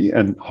tricky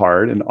and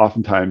hard, and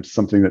oftentimes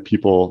something that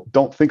people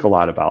don't think a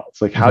lot about.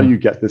 It's like, how do you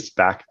get this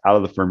back out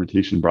of the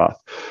fermentation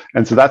broth?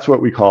 And so that's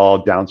what we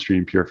call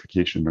downstream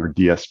purification, or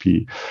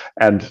DSP.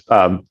 And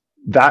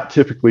that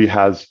typically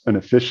has an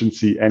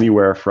efficiency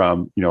anywhere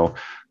from,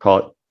 call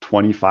it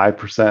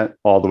 25%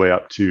 all the way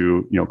up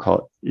to,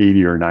 call it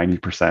 80 or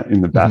 90%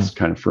 in the best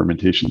kind of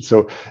fermentation.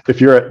 So if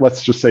you're at,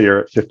 let's just say you're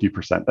at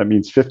 50%, that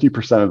means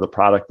 50% of the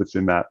product that's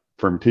in that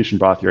fermentation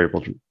broth you're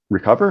able to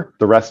recover.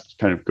 The rest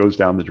kind of goes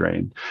down the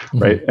drain,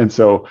 right? And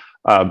so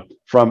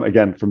from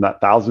that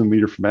 1,000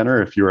 liter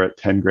fermenter, if you're at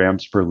 10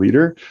 grams per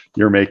liter,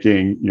 you're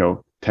making,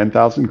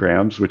 10,000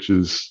 grams, which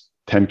is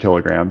 10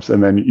 kilograms.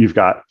 And then you've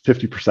got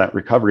 50%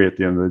 recovery at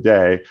the end of the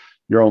day.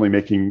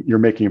 You're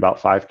making about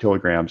 5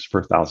 kilograms per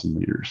 1,000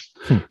 liters,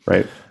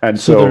 right? And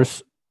so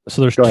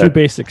there's two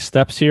basic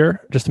steps here,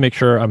 just to make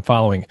sure I'm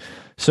following.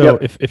 So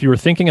if you were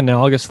thinking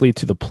analogously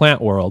to the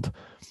plant world,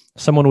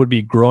 someone would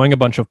be growing a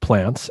bunch of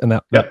plants, and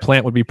that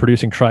plant would be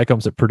producing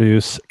trichomes that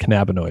produce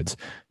cannabinoids.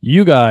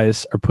 You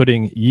guys are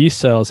putting yeast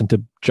cells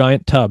into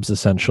giant tubs,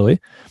 essentially,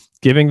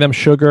 giving them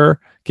sugar,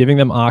 giving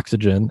them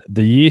oxygen.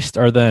 The yeast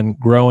are then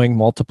growing,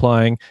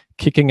 multiplying,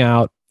 kicking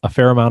out a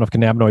fair amount of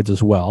cannabinoids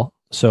as well.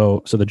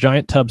 So the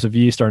giant tubs of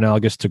yeast are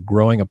analogous to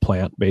growing a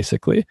plant,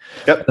 basically.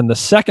 And the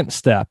second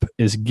step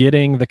is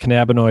getting the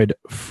cannabinoid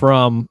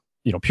from,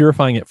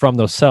 purifying it from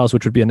those cells,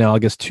 which would be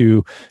analogous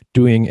to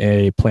doing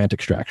a plant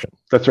extraction.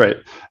 That's right.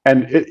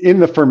 And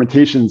in the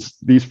fermentations,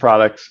 these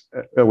products,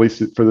 at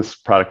least for this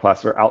product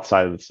class, are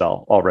outside of the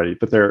cell already.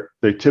 But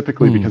they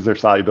typically, because their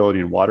solubility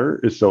in water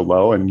is so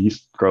low, and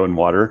yeast grow in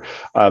water,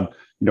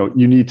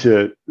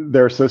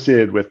 they're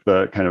associated with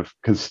the kind of,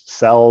 because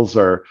cells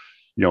are,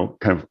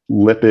 kind of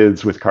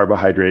lipids with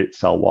carbohydrate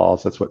cell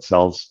walls. That's what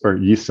cells or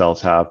yeast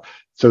cells have.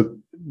 So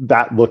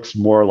that looks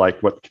more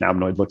like what the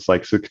cannabinoid looks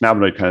like. So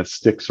cannabinoid kind of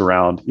sticks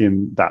around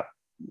in that,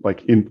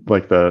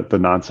 the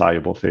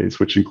non-soluble phase,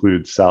 which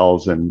includes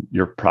cells and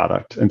your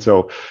product. And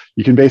so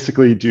you can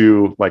basically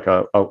do like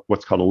a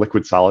what's called a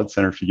liquid solid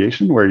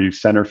centrifugation, where you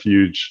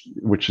centrifuge,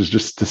 which is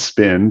just to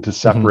spin to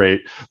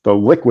separate the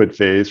liquid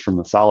phase from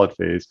the solid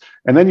phase.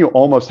 And then you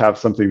almost have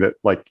something that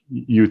like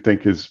you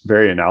think is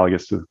very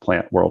analogous to the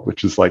plant world,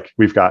 which is like,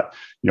 we've got,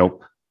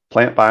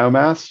 plant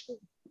biomass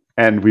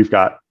and we've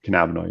got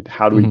cannabinoid.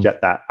 How do we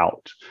get that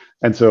out?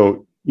 And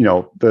so,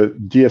 the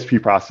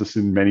DSP process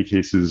in many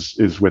cases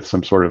is with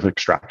some sort of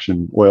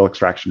extraction, oil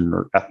extraction,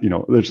 or,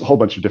 there's a whole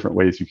bunch of different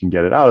ways you can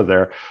get it out of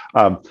there,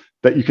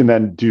 that you can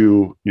then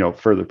do,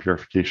 further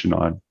purification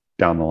on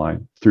down the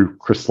line through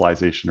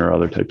crystallization or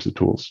other types of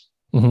tools.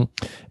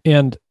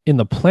 And in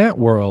the plant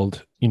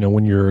world,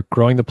 when you're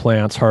growing the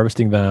plants,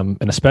 harvesting them,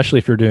 and especially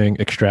if you're doing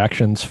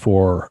extractions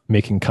for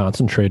making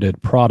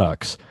concentrated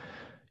products,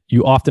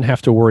 you often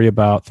have to worry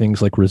about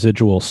things like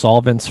residual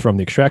solvents from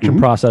the extraction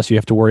process. You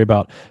have to worry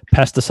about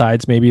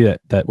pesticides maybe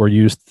that were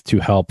used to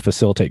help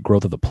facilitate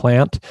growth of the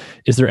plant.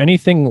 Is there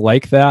anything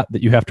like that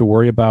you have to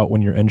worry about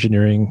when you're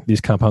engineering these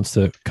compounds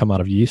to come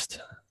out of yeast?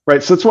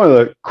 Right. So it's one of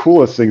the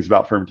coolest things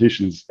about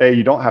fermentation is,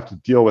 you don't have to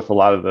deal with a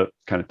lot of the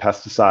kind of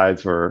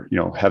pesticides or,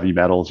 heavy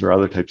metals or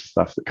other types of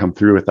stuff that come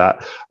through with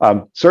that.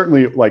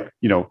 Certainly, like,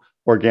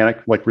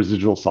 organic, like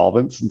residual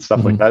solvents and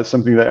stuff like that is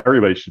something that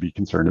everybody should be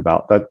concerned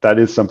about. That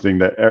is something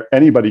that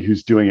anybody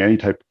who's doing any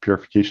type of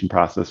purification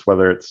process,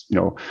 whether it's,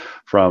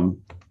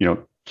 from,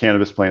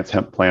 cannabis plants,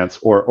 hemp plants,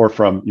 or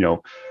from,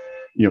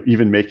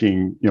 even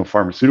making,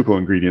 pharmaceutical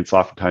ingredients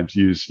oftentimes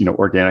use,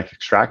 organic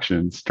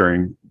extractions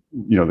during,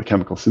 the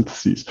chemical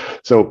syntheses.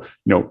 So,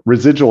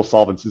 residual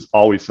solvents is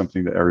always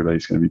something that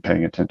everybody's going to be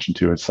paying attention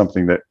to. It's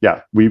something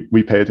that,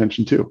 we pay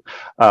attention to.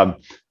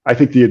 I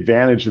think the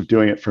advantage of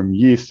doing it from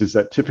yeast is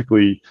that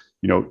typically,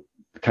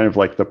 kind of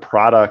like the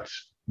product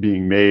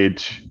being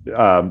made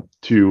to,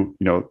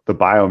 the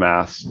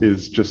biomass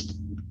is just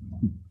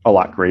a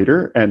lot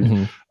greater.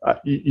 And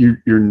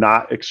you're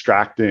not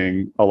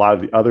extracting a lot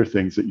of the other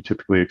things that you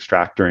typically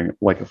extract during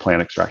like a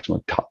plant extraction,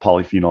 like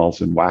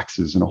polyphenols and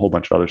waxes and a whole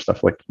bunch of other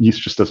stuff. Like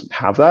yeast just doesn't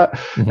have that.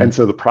 And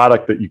so the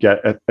product that you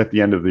get at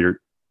the end of your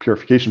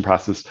purification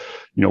process,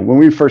 when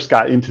we first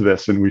got into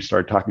this and we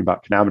started talking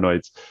about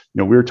cannabinoids,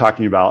 we were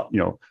talking about,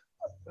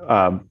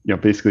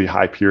 basically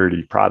high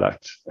purity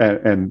product.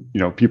 And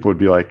people would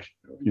be like,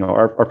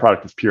 our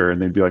product is pure. And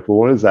they'd be like, well,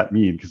 what does that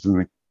mean? Because in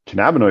the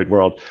cannabinoid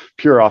world,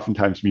 pure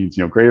oftentimes means,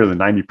 greater than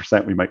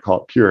 90%, we might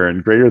call it pure,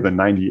 and greater than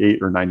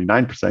 98 or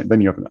 99%,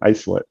 then you have an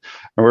isolate.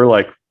 And we're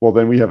like, well,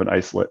 then we have an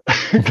isolate.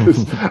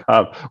 Because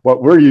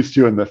what we're used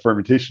to in the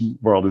fermentation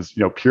world is,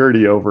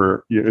 purity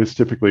is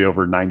typically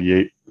over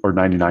 98 or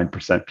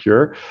 99%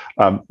 pure.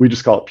 We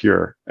just call it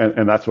pure.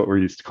 And that's what we're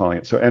used to calling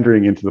it. So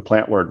entering into the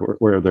plant world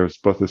where there's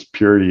both this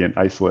purity and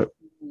isolate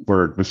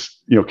word was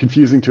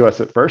confusing to us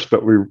at first,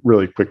 but we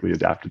really quickly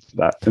adapted to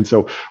that. And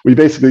so we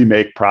basically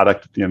make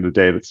product at the end of the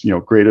day that's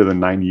greater than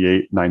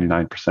 98,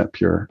 99%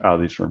 pure out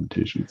of these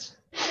fermentations.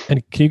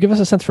 And can you give us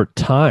a sense for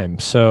time?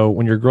 So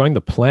when you're growing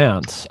the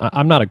plants,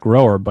 I'm not a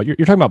grower, but you're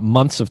talking about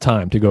months of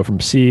time to go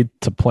from seed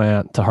to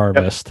plant to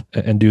harvest.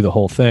 Yep. And do the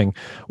whole thing.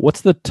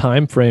 What's the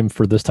time frame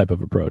for this type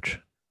of approach?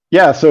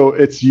 Yeah, so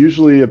it's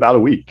usually about a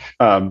week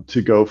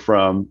to go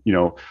from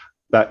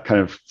that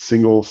kind of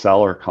single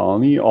cell or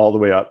colony all the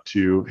way up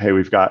to, hey,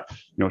 we've got,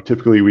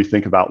 typically we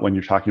think about when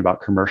you're talking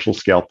about commercial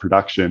scale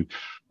production,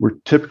 we're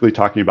typically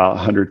talking about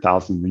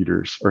 100,000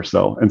 liters or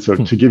so. And so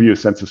to give you a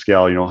sense of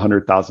scale,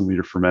 100,000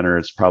 liter fermenter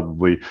is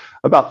probably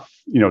about,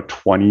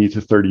 20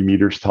 to 30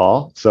 meters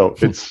tall. So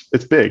it's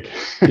big.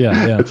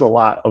 Yeah. It's a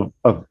lot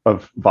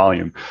of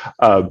volume.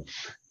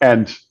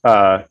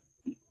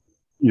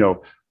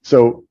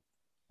 So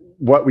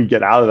what we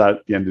get out of that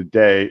at the end of the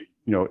day,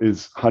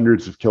 is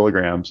hundreds of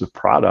kilograms of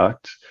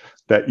product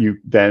that you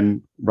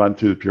then run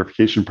through the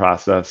purification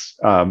process.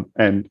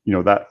 And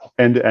that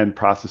end-to-end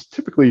process,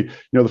 typically,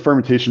 the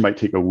fermentation might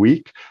take a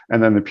week,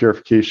 and then the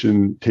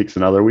purification takes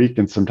another week.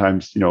 And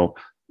sometimes,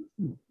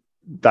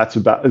 that's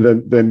about,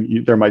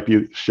 then there might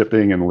be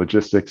shipping and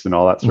logistics and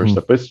all that sort of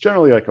stuff. But it's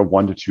generally like a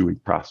 1 to 2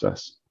 week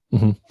process.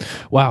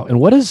 Wow. And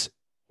what does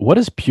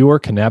pure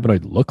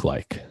cannabinoid look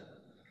like?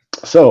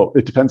 So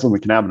it depends on the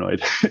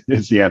cannabinoid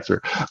is the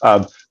answer.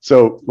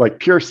 So like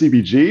pure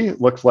CBG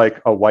looks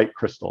like a white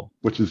crystal,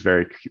 which is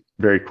very,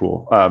 very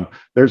cool.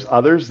 There's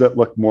others that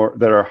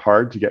are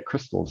hard to get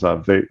crystals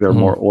of. They're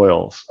more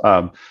oils.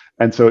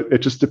 And so it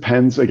just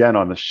depends, again,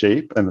 on the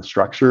shape and the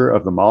structure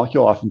of the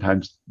molecule.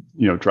 Oftentimes,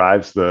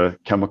 drives the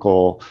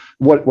chemical,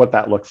 what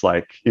that looks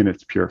like in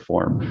its pure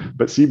form.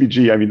 But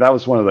CBG, I mean, that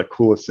was one of the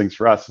coolest things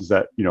for us, is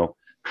that,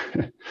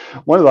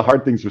 one of the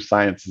hard things with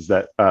science is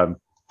that,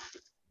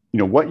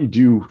 what you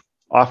do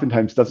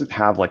oftentimes doesn't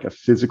have like a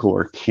physical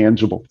or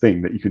tangible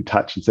thing that you can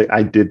touch and say,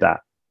 I did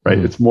that, right?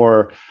 It's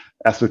more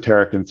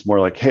esoteric, and it's more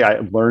like, hey, I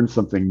learned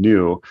something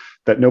new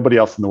that nobody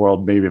else in the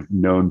world may have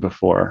known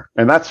before.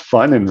 And that's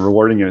fun and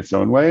rewarding in its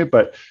own way.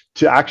 But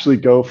to actually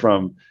go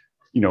from,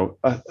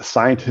 a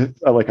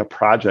scientist, like a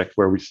project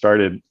where we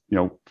started,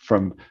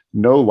 from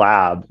no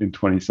lab in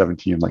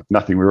 2017, like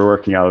nothing, we were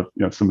working out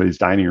of, somebody's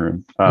dining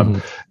room.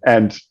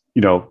 And,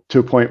 to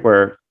a point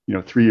where,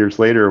 3 years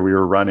later, we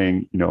were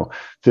running,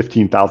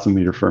 15,000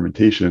 liter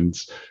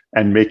fermentations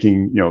and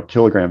making,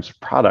 kilograms of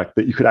product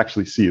that you could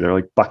actually see. They're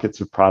like buckets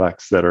of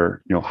products that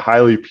are,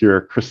 highly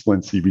pure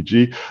crystalline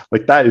CBG.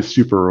 Like that is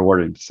super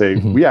rewarding to say,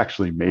 we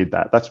actually made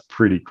that. That's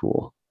pretty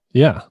cool.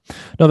 Yeah,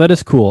 no, that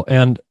is cool.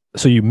 And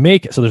so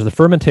there's the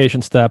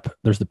fermentation step,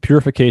 there's the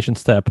purification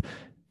step.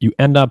 You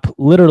end up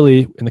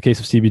literally, in the case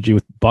of CBG,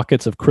 with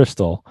buckets of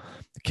crystal,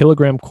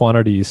 kilogram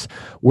quantities.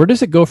 Where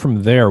does it go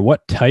from there?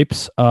 What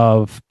types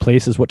of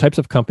places, what types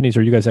of companies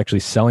are you guys actually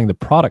selling the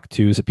product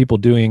to? Is it people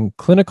doing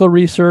clinical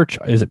research?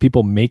 Is it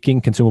people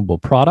making consumable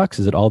products?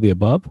 Is it all the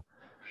above?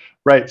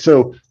 Right.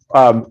 So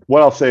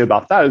what I'll say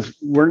about that is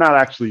we're not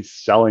actually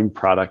selling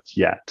product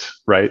yet,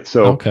 right?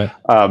 So okay.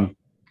 You're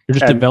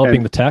just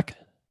developing the tech?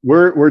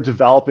 We're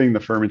developing the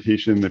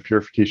fermentation, the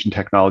purification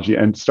technology,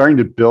 and starting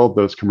to build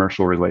those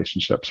commercial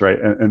relationships, right?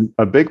 And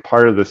a big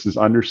part of this is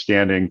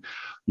understanding,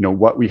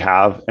 what we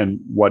have and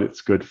what it's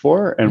good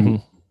for,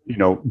 and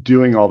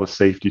doing all the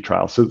safety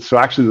trials. So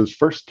actually, those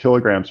first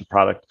kilograms of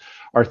product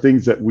are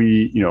things that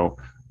we,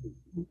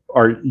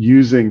 are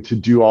using to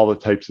do all the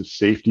types of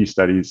safety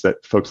studies that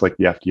folks like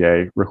the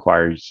FDA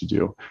require you to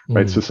do,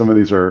 right? So some of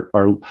these are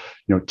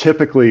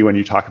typically when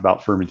you talk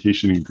about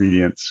fermentation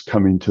ingredients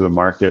coming to the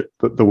market,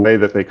 the way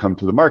that they come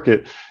to the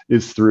market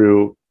is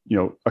through,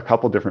 a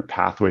couple different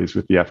pathways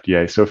with the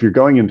FDA. So if you're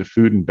going into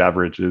food and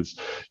beverages,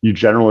 you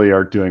generally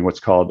are doing what's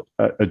called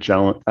a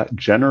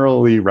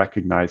generally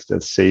recognized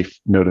as safe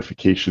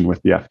notification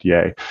with the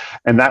FDA.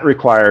 And that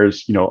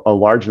requires, a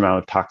large amount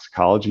of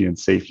toxicology and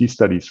safety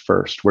studies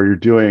first, where you're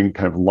doing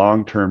kind of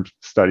long-term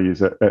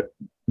studies at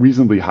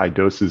reasonably high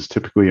doses,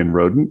 typically in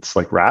rodents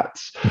like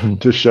rats,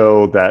 to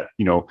show that,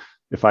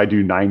 if I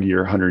do 90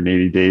 or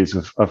 180 days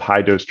of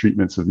high dose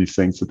treatments of these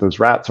things, that those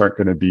rats aren't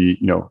going to be,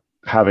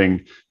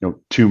 having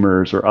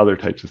tumors or other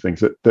types of things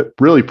that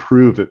really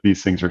prove that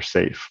these things are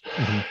safe.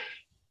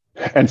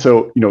 And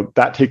so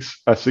that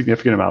takes a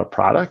significant amount of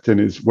product, and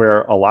is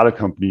where a lot of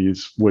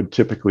companies would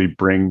typically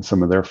bring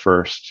some of their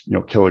first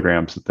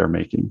kilograms that they're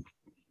making.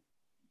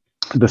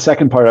 The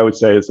second part I would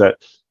say is that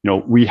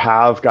we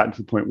have gotten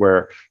to the point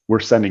where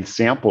we're sending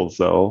samples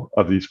though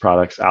of these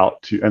products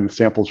out to, and the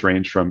samples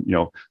range from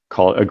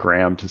call it a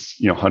gram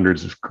to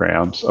hundreds of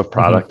grams of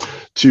product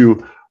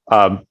to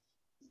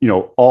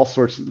all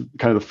sorts of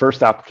kind of the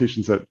first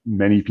applications that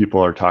many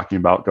people are talking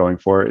about going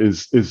for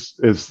is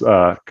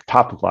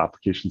topical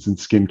applications in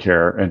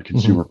skincare and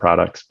consumer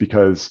products,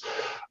 because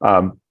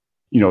the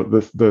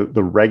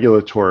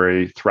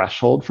regulatory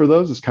threshold for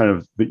those is kind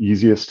of the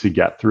easiest to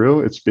get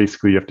through. It's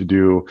basically you have to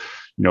do,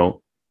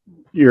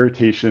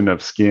 irritation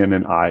of skin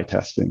and eye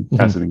testing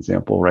as an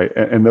example, right?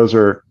 And those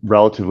are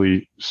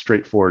relatively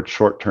straightforward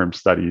short-term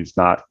studies,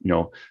 not,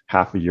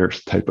 half a year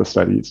type of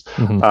studies.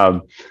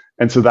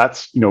 And so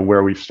that's,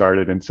 where we've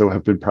started. And so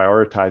have been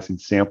prioritizing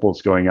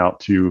samples going out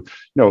to,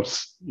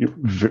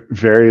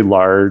 very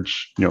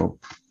large,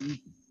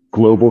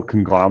 global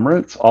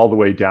conglomerates, all the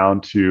way down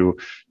to,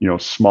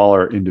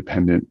 smaller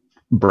independent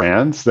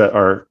brands that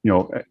are,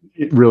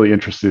 really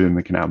interested in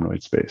the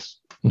cannabinoid space.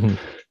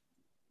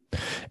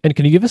 And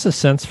can you give us a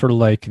sense for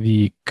like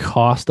the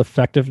cost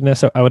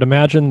effectiveness? I would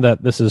imagine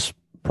that this is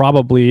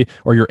probably,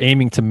 or you're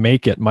aiming to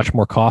make it much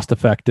more cost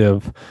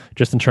effective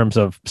just in terms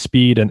of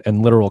speed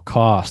and literal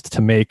cost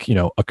to make,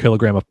 a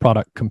kilogram of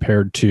product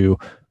compared to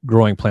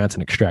growing plants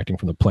and extracting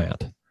from the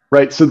plant.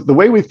 Right. So the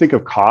way we think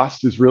of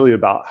cost is really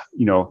about,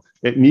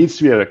 it needs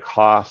to be at a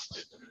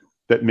cost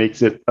that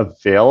makes it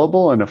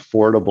available and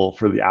affordable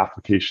for the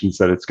applications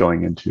that it's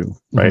going into.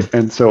 Right.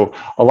 And so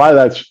a lot of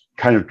that's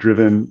kind of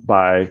driven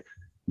by,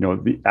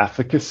 the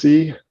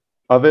efficacy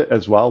of it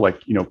as well.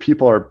 Like,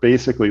 people are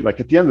basically, like,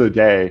 at the end of the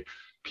day,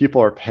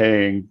 people are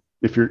paying,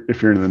 if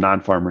you're in the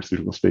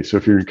non-pharmaceutical space. So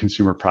if you're in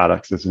consumer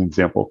products, as an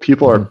example,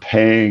 people are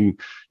paying,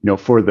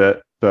 for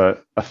the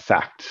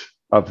effect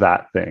of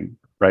that thing.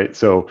 Right.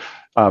 So,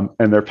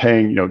 and they're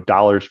paying,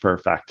 dollars per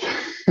effect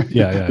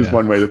is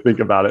one way to think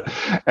about it.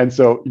 And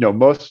so,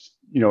 most,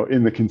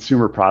 in the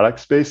consumer product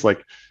space,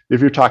 like if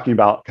you're talking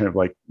about kind of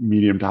like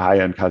medium to high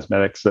end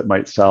cosmetics that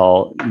might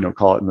sell,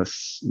 call it in the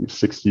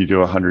 $60 to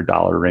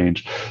 $100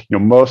 range,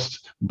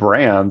 most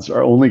brands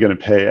are only going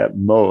to pay at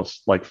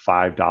most like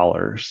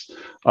 $5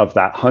 of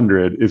that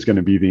 100 is going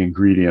to be the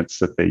ingredients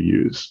that they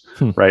use.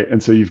 Right.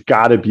 And so you've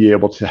got to be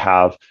able to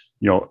have,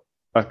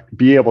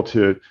 be able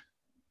to,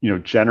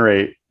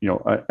 generate,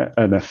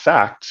 an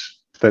effect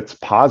that's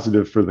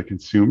positive for the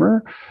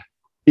consumer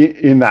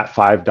in that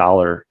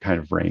 $5 kind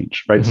of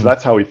range, right? So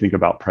that's how we think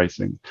about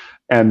pricing.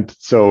 And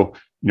so,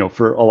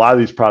 for a lot of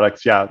these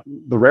products, the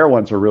rare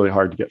ones are really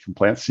hard to get from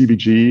plants.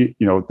 CBG,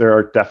 there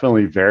are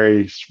definitely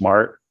very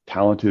smart,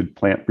 talented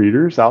plant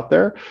breeders out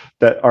there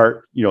that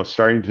are,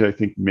 starting to, I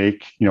think,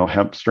 make,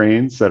 hemp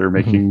strains that are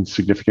making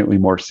significantly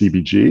more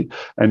CBG,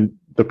 and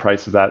the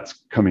price of that's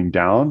coming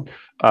down.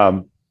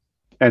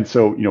 And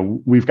so,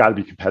 we've got to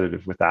be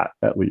competitive with that,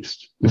 at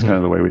least, is kind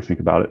of the way we think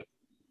about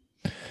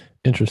it.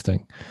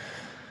 Interesting.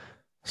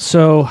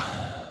 So,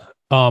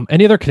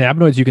 any other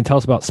cannabinoids you can tell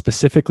us about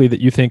specifically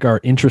that you think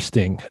are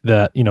interesting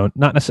that,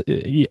 not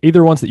necessarily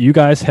either ones that you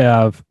guys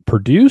have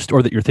produced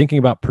or that you're thinking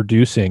about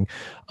producing?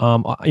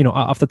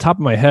 Off the top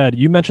of my head,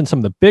 you mentioned some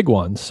of the big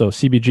ones. So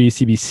CBG,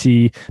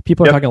 CBC,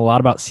 people are talking a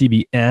lot about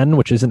CBN,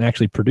 which isn't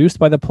actually produced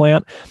by the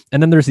plant.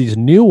 And then there's these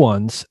new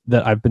ones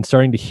that I've been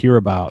starting to hear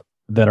about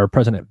that are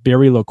present at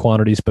very low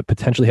quantities, but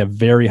potentially have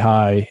very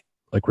high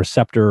like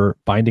receptor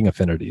binding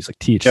affinities, like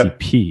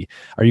THCP.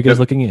 Are you guys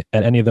looking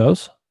at any of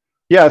those?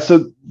 Yeah.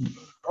 So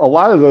a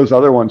lot of those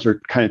other ones are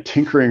kind of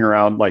tinkering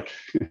around like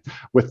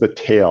with the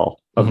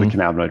tail of the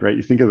cannabinoid, right?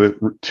 You think of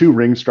the two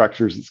ring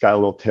structures, it's got a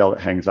little tail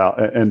that hangs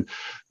out, and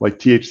like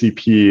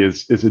THCP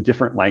is a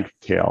different length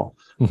tail,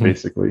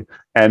 basically.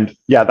 And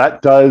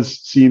that does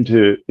seem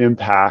to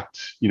impact,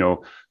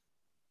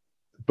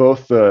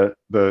 both the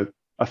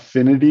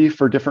affinity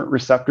for different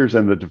receptors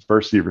and the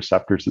diversity of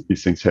receptors that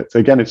these things hit. So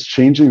again, it's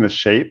changing the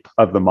shape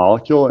of the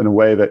molecule in a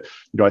way that,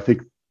 I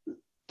think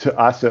to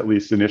us at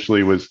least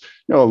initially was,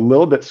 a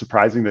little bit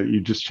surprising that you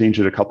just change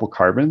it a couple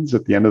carbons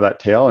at the end of that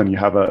tail and you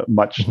have a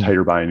much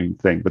tighter binding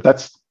thing. But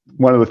that's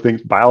one of the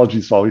things, biology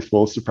is always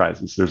full of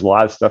surprises. There's a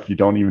lot of stuff you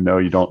don't even know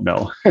you don't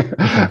know.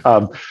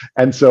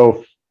 And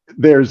so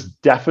there's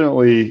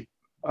definitely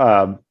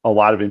a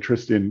lot of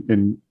interest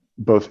in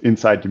both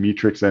inside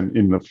Demetrix and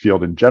in the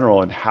field in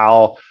general, and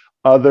how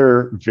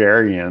other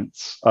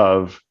variants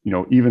of,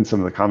 even some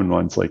of the common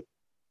ones like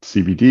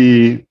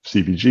CBD,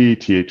 CBG,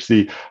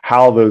 THC,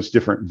 how those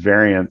different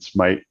variants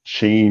might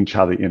change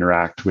how they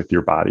interact with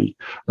your body,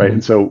 right?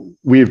 And so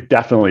we've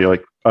definitely,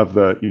 like, of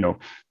the,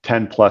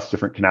 10 plus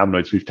different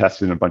cannabinoids we've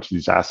tested in a bunch of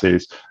these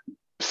assays,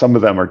 some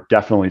of them are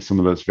definitely some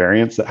of those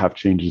variants that have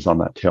changes on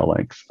that tail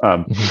length.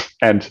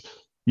 And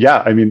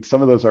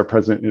some of those are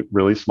present in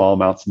really small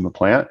amounts in the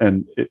plant,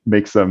 and it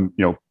makes them,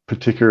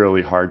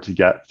 particularly hard to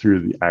get through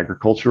the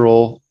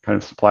agricultural kind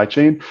of supply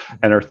chain,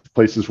 and are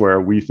places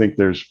where we think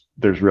there's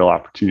real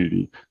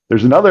opportunity.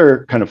 There's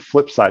another kind of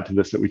flip side to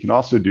this that we can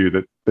also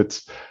do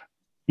that's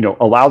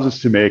allows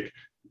us to make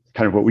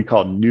kind of what we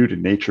call new to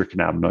nature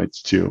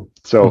cannabinoids too.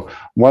 So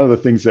one of the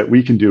things that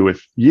we can do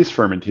with yeast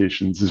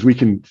fermentations is we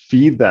can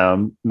feed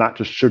them not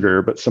just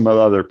sugar, but some of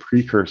the other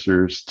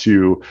precursors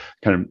to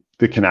kind of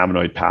the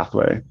cannabinoid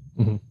pathway.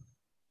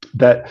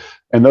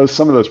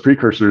 Some of those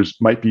precursors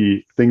might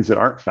be things that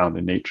aren't found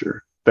in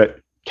nature, that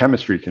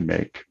chemistry can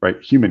make,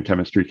 right? Human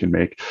chemistry can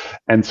make.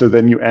 And so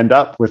then you end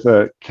up with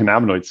a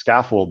cannabinoid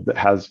scaffold that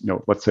has,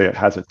 let's say it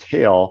has a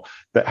tail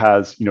that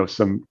has,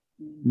 some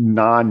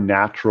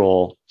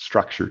non-natural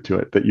structure to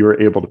it that you're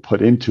able to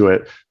put into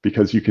it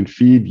because you can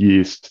feed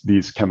yeast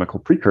these chemical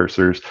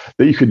precursors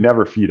that you could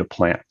never feed a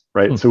plant,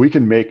 right? So we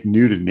can make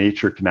new to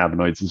nature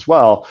cannabinoids as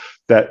well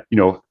that,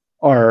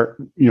 are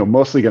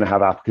mostly going to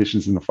have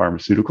applications in the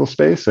pharmaceutical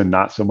space and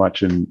not so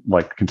much in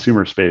like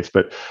consumer space,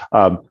 but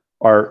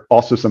are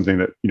also something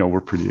that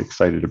we're pretty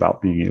excited about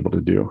being able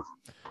to do.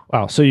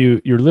 Wow! So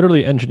you're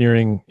literally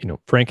engineering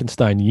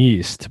Frankenstein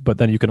yeast, but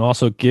then you can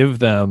also give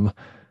them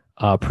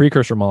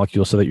precursor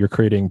molecules so that you're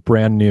creating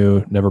brand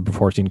new, never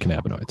before seen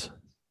cannabinoids.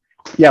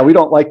 Yeah, we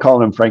don't like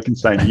calling them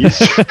Frankenstein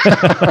yeast.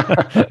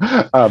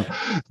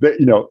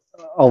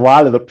 A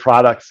lot of the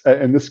products,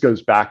 and this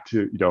goes back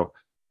to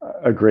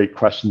a great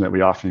question that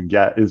we often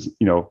get is,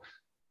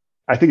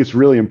 I think it's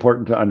really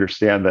important to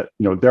understand that,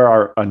 there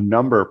are a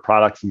number of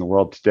products in the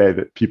world today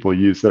that people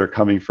use that are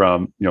coming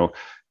from,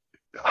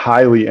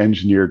 highly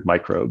engineered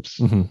microbes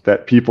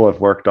that people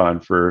have worked on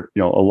for,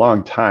 a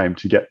long time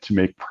to get to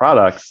make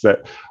products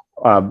that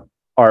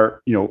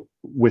are,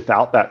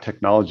 without that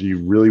technology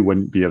really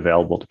wouldn't be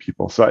available to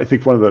people. So I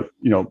think one of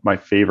the, my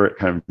favorite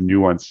kind of new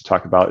ones to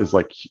talk about is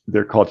like,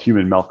 they're called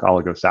human milk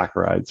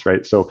oligosaccharides,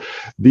 right? So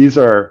these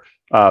are,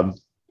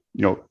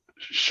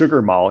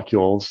 sugar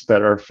molecules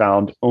that are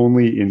found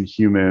only in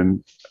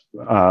human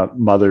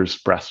mother's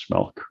breast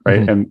milk,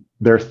 right? And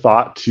they're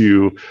thought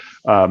to,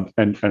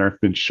 and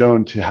have been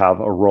shown to have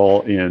a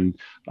role in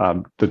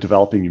the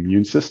developing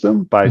immune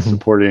system by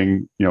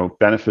supporting,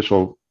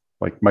 beneficial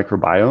like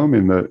microbiome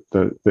in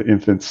the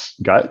infant's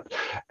gut,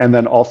 and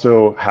then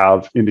also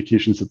have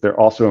indications that they're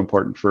also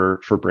important for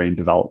brain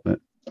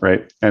development,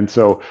 right? And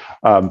so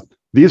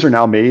these are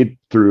now made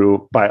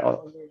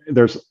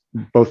there's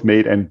both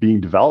made and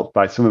being developed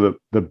by some of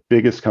the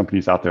biggest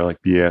companies out there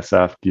like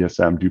BASF,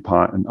 DSM,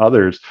 DuPont, and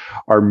others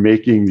are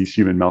making these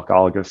human milk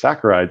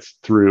oligosaccharides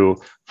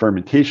through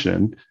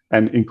fermentation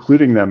and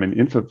including them in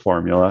infant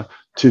formula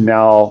to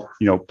now,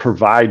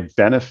 provide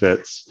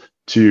benefits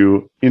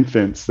to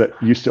infants that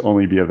used to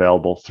only be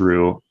available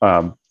through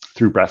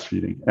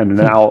breastfeeding and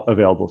now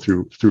available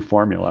through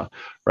formula,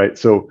 right?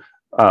 So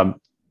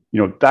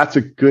that's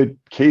a good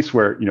case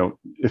where,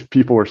 if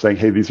people were saying,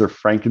 hey, these are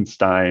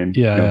Frankenstein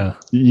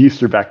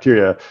yeast or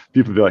bacteria,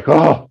 people would be like,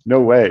 oh, no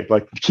way,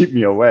 like keep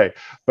me away.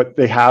 But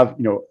they have,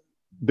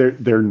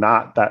 they're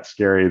not that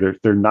scary.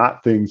 They're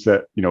not things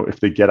that, if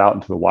they get out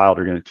into the wild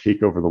are going to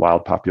take over the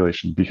wild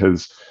population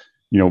because,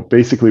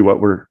 basically what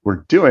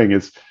we're doing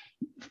is,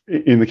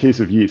 in the case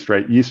of yeast,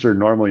 right? Yeast are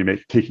normally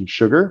taking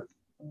sugar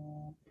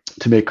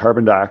to make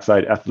carbon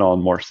dioxide, ethanol,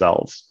 and more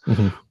cells.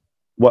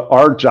 What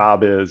our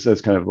job is,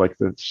 as kind of like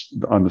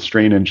on the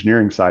strain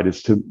engineering side,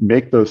 is to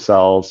make those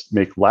cells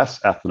make less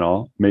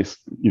ethanol,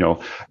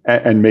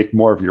 and make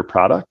more of your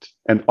product.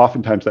 And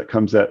oftentimes that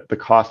comes at the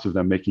cost of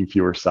them making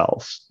fewer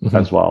cells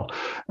as well.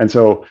 And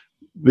so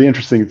the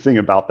interesting thing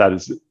about that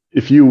is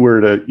if you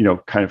were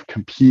to, kind of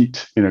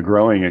compete in a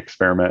growing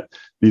experiment,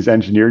 these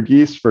engineered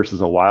yeast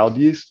versus a wild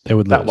yeast,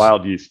 that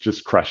wild yeast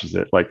just crushes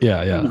it. Like,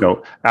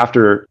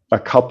 after a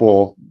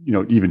couple,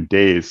 even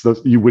days,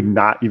 you would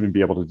not even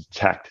be able to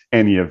detect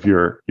any of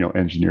your,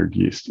 engineered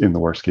yeast in the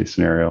worst case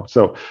scenario.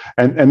 So,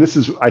 and this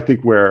is, I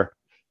think, where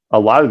a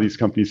lot of these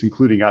companies,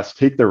 including us,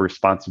 take their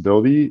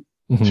responsibility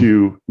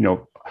to,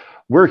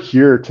 we're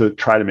here to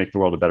try to make the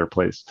world a better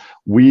place.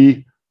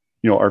 We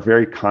are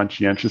very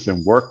conscientious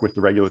and work with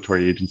the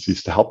regulatory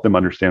agencies to help them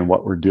understand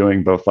what we're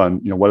doing, both on,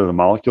 what are the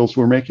molecules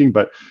we're making,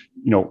 but,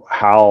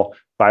 how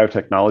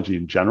biotechnology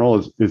in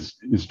general is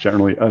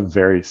generally a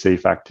very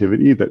safe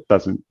activity that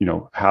doesn't,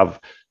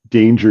 have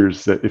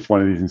dangers that if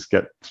one of these things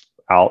get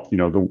out,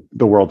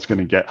 the world's going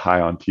to get high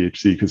on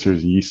THC because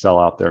there's a yeast cell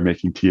out there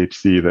making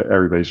THC that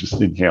everybody's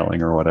just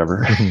inhaling or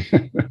whatever.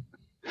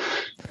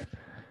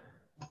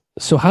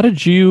 So how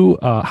did you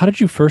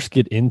first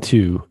get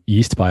into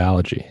yeast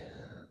biology?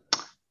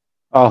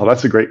 Oh,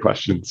 that's a great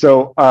question.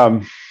 So,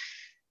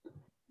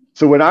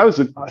 when I was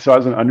an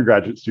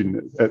undergraduate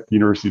student at the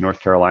University of North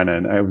Carolina,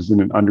 and I was in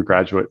an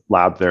undergraduate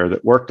lab there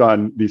that worked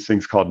on these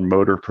things called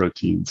motor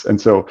proteins. And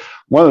so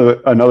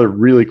another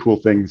really cool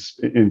things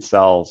in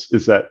cells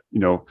is that,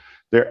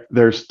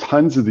 there's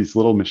tons of these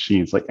little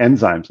machines like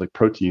enzymes, like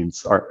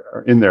proteins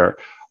are in there.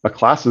 A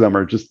class of them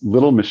are just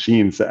little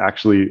machines that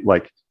actually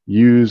like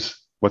use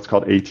what's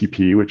called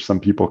ATP, which some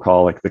people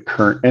call like the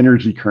current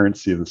energy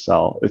currency of the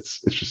cell.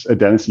 It's just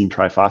adenosine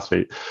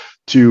triphosphate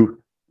to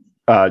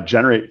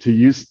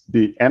use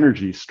the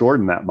energy stored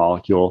in that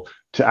molecule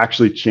to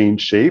actually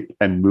change shape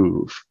and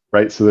move,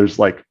 right? So there's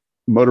like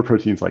motor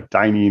proteins like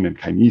dynein and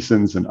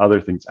kinesins and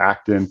other things,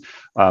 actin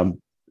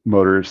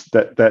motors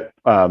that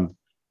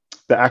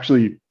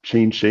actually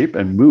change shape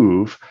and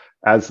move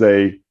as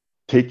they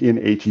take in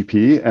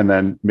ATP and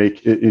then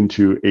make it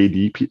into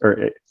ADP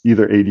or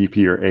either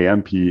ADP or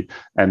AMP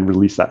and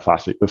release that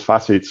phosphate. Those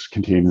phosphates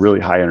contain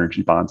really high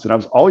energy bonds. And I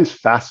was always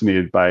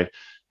fascinated by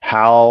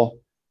how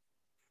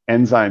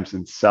enzymes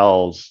in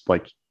cells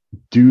like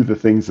do the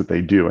things that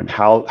they do, and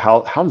how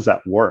does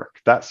that work?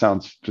 That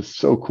sounds just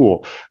so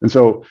cool. And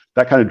so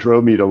that kind of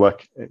drove me to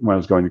look, when I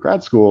was going to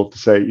grad school, to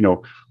say,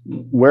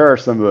 where are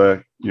some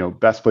of the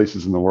best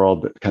places in the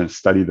world that kind of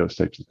study those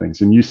types of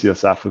things? And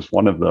UCSF was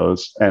one of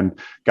those, and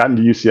got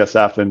into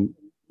UCSF, and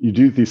you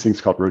do these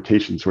things called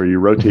rotations, where you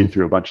rotate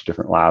through a bunch of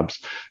different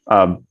labs,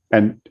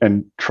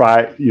 and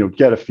try,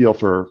 get a feel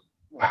for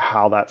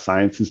how that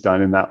science is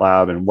done in that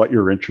lab and what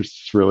your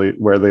interests really,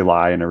 where they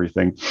lie and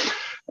everything.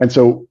 And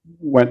so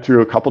went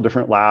through a couple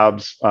different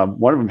labs.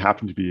 One of them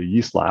happened to be a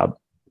yeast lab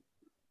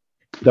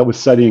that was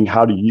studying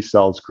how do yeast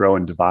cells grow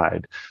and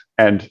divide,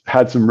 and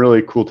had some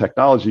really cool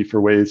technology for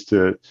ways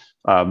to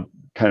kind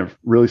of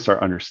really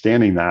start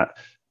understanding that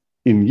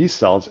in yeast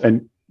cells.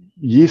 And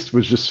yeast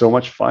was just so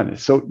much fun.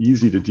 It's so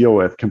easy to deal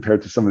with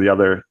compared to some of the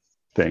other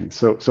things.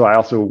 So I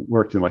also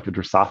worked in like a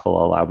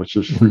Drosophila lab, which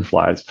is fruit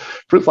flies.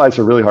 Fruit flies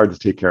are really hard to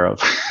take care of.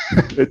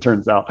 It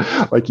turns out,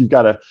 like, you've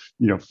got to,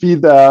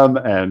 feed them,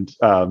 and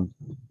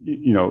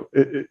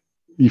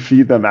you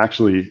feed them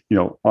actually,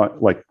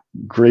 like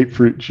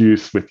grapefruit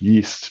juice with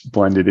yeast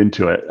blended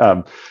into it,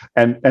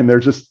 and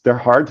they're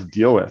hard to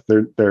deal with.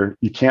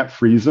 You can't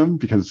freeze them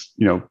because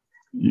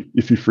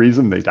if you freeze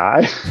them, they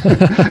die.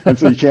 And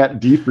so you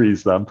can't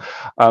defreeze them.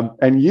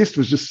 And yeast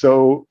was just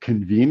so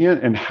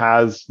convenient, and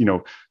has,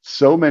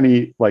 so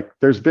many, like,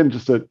 there's been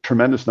just a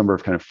tremendous number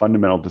of kind of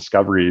fundamental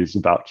discoveries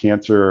about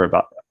cancer,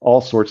 about all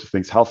sorts of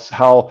things,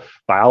 how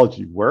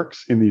biology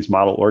works in these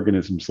model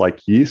organisms like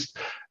yeast.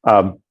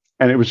 And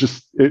it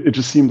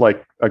just seemed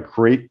like a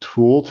great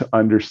tool to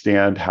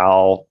understand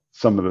how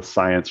some of the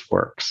science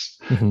works.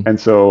 And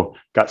so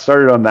got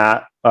started on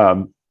that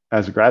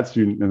as a grad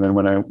student. And then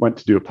when I went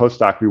to do a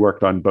postdoc, we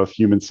worked on both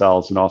human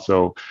cells and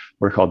also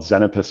what are called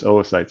xenopus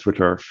oocytes, which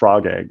are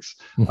frog eggs.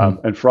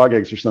 And frog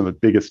eggs are some of the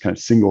biggest kind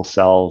of single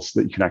cells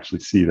that you can actually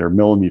see. They're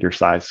millimeter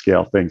size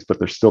scale things, but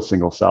they're still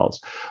single cells.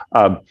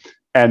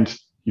 And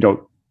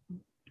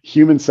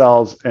human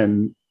cells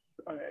and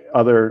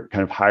other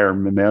kind of higher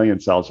mammalian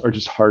cells are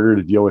just harder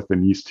to deal with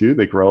than yeast too.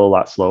 They grow a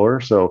lot slower.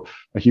 So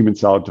a human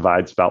cell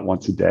divides about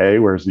once a day,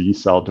 whereas the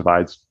yeast cell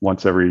divides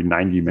once every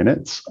 90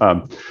 minutes.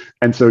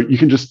 And so you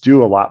can just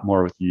do a lot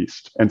more with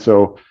yeast. And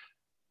so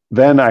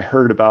then I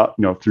heard about,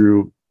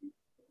 through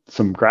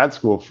some grad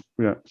school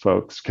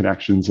folks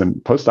connections and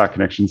postdoc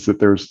connections, that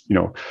there's,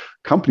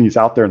 companies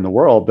out there in the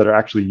world that are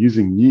actually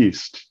using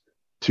yeast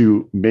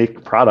to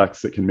make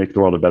products that can make the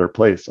world a better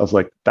place. I was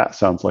like, that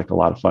sounds like a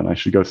lot of fun. I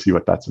should go see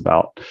what that's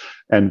about.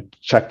 And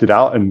checked it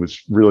out and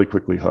was really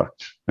quickly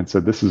hooked. And so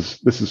this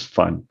is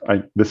fun.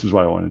 This is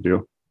what I want to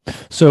do.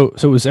 So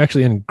it was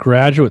actually in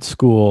graduate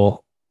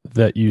school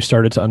that you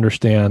started to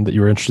understand that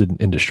you were interested in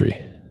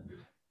industry.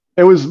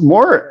 It was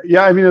more,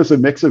 it was a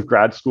mix of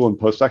grad school and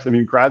postdocs. I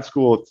mean, grad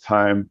school at the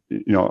time,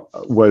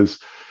 was,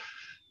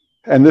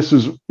 and this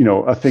was,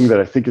 a thing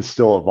that I think is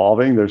still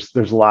evolving. There's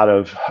a lot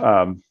of,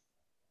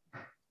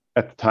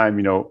 at the time,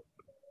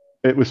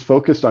 it was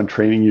focused on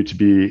training you to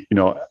be,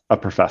 a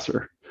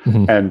professor.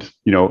 And,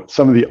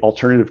 some of the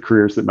alternative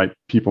careers that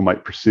people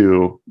might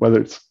pursue,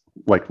 whether it's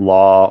like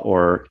law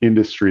or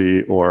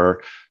industry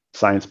or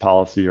science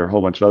policy or a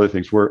whole bunch of other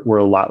things, were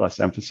a lot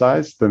less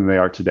emphasized than they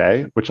are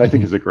today, which I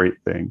think is a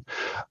great thing.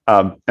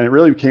 And it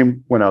really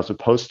became when I was a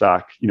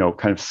postdoc,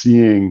 kind of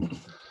seeing,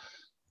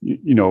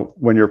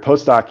 when you're a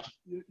postdoc,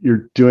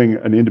 you're doing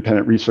an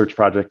independent research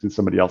project in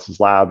somebody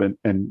else's lab.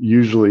 And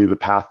usually the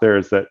path there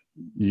is that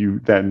you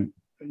then,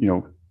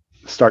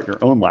 start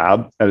your own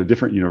lab at a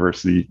different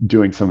university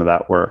doing some of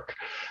that work.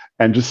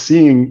 And just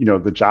seeing,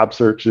 the job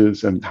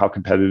searches and how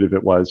competitive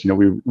it was,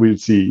 we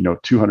would see,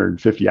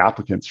 250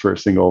 applicants for a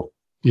single,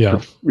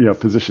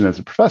 position as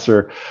a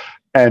professor.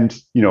 And,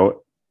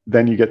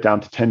 then you get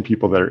down to 10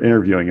 people that are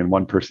interviewing and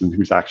one person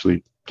who's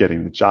actually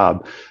getting the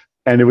job.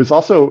 And it was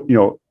also,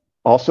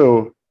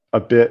 also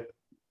a bit,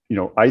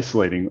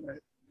 isolating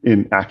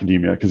in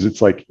academia, because it's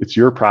like, it's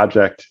your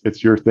project,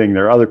 it's your thing.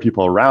 There are other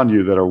people around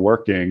you that are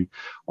working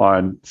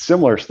on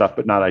similar stuff,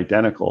 but not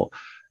identical.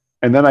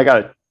 And then I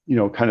got,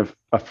 kind of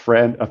a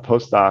friend, a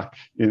postdoc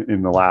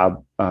in the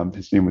lab,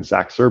 his name was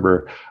Zach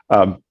Serber,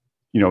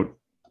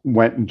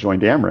 went and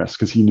joined Amyris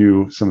because he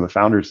knew some of the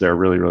founders there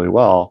really, really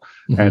well.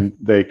 And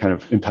they kind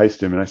of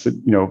enticed him. And I said,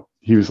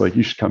 he was like,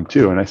 you should come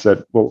too. And I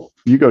said, well,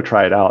 you go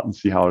try it out and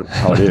see how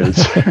it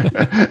is.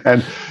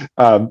 And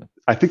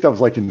I think that was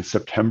like in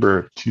September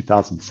of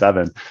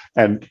 2007.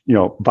 And,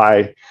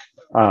 by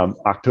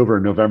October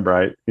and November,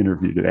 I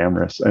interviewed at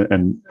Amyris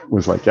and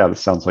was like, yeah,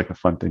 this sounds like a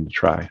fun thing to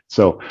try.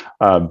 So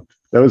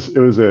it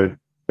was a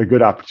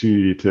good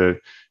opportunity to,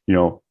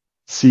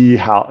 see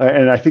how,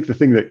 and I think the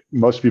thing that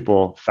most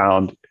people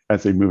found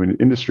as they move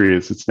into industry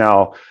is it's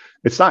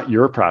not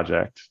your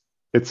project.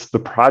 It's the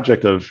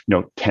project of,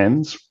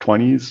 10s,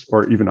 20s,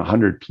 or even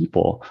 100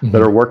 people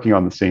that are working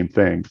on the same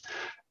thing.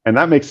 And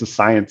that makes the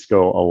science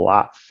go a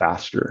lot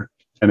faster,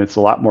 and it's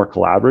a lot more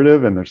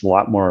collaborative, and there's a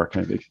lot more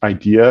kind of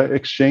idea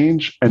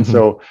exchange. And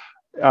so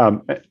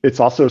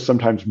it's also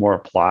sometimes more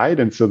applied.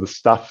 And so the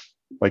stuff,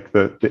 like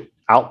the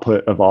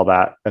output of all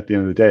that at the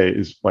end of the day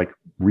is like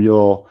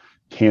real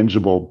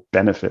tangible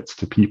benefits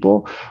to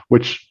people,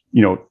 which,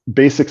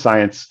 basic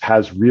science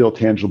has real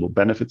tangible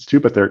benefits too,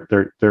 but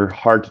they're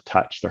hard to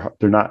touch.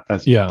 They're not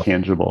as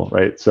tangible,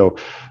 right? So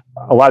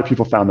a lot of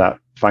people find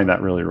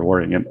that really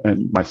rewarding,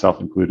 and myself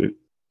included.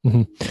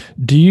 Are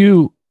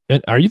you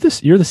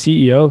you're the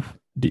CEO of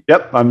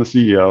Yep, I'm the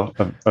CEO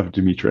of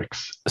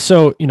Demetrix.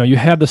 So, you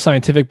had the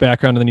scientific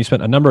background, and then you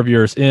spent a number of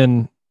years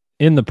in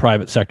the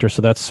private sector.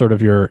 So that's sort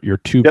of your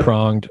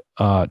two-pronged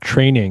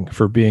training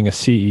for being a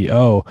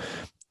CEO.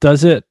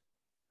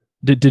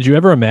 Did you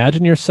ever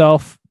imagine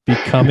yourself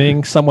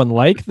becoming someone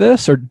like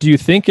this? Or do you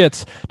think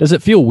does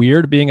it feel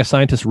weird being a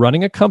scientist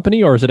running a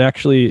company, or is it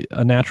actually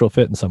a natural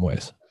fit in some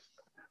ways?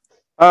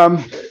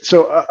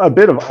 So a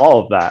bit of all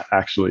of that,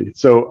 actually.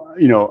 So,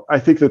 I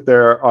think that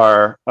there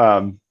are,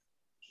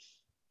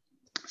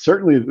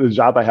 certainly the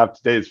job I have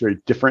today is very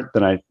different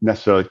than I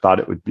necessarily thought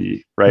it would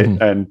be. Right.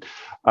 And,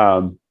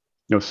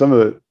 some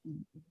of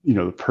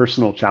the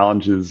personal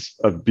challenges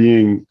of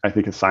being, I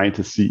think, a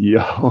scientist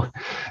CEO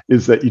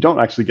is that you don't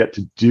actually get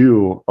to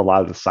do a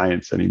lot of the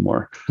science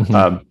anymore.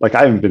 Like,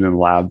 I haven't been in the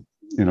lab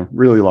in a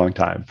really long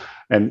time,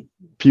 and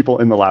people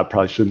in the lab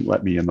probably shouldn't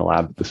let me in the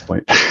lab at this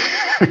point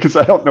because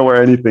I don't know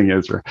where anything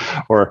is,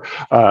 or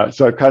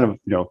so I kind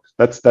of,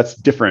 that's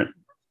different.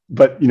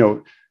 But,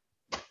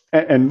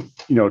 and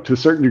to a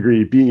certain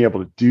degree, being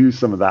able to do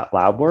some of that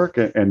lab work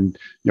and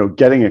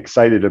getting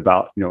excited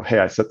about, hey,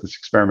 I set this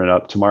experiment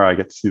up, tomorrow I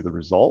get to see the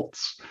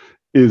results,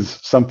 is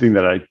something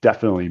that I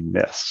definitely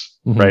miss.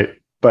 Right.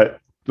 But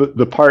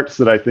the parts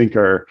that I think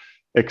are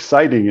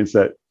exciting is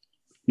that,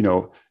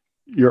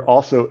 you're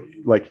also,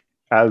 like,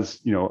 as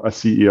a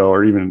CEO,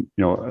 or even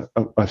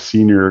a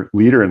senior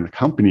leader in the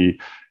company,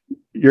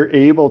 you're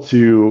able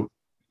to,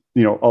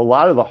 a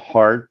lot of the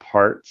hard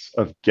parts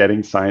of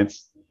getting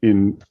science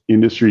in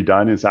industry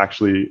done is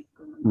actually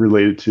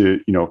related to,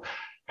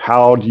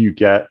 how do you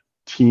get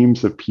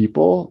teams of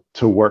people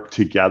to work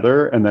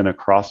together, and then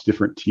across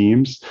different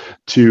teams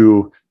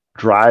to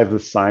drive the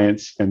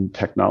science and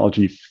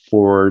technology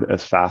forward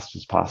as fast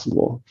as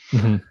possible.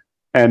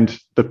 And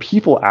the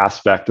people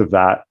aspect of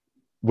that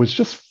was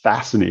just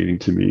fascinating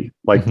to me.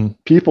 Like,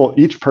 people,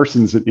 each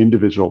person's an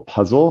individual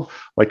puzzle.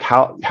 Like,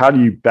 how do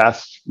you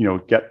best,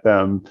 get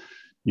them,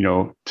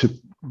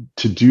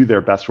 to do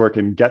their best work,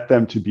 and get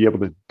them to be able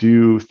to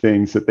do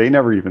things that they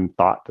never even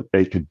thought that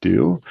they could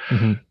do.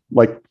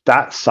 Like,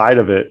 that side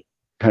of it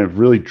kind of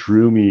really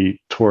drew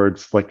me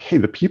towards, like, hey,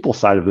 the people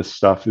side of this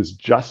stuff is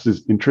just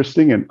as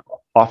interesting and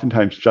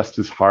oftentimes just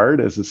as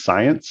hard as the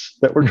science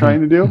that we're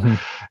trying to do.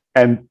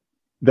 And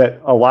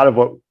that a lot of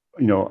what,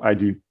 I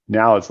do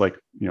now is, like,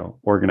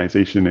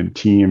 organization and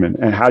team,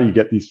 and how do you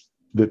get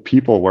the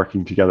people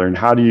working together, and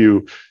how do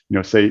you,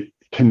 say,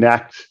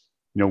 connect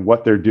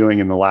what they're doing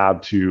in the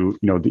lab to,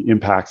 the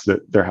impacts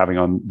that they're having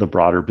on the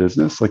broader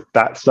business. Like,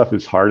 that stuff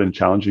is hard and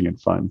challenging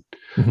and fun.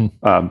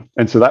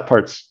 And so that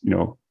part's,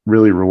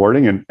 really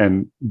rewarding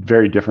and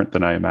very different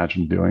than I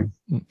imagined doing.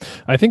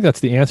 I think that's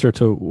the answer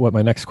to what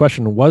my next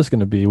question was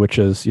going to be, which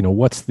is,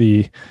 what's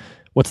the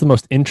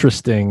most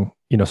interesting,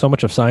 so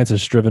much of science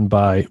is driven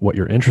by what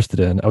you're interested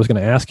in. I was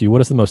going to ask you,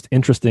 what is the most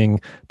interesting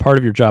part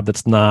of your job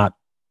that's not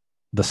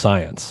the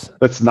science?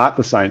 That's not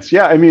the science.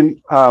 Yeah. I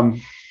mean,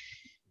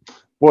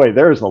 boy,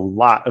 there's a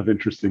lot of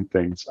interesting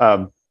things.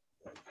 I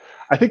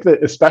think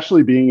that,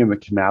 especially being in the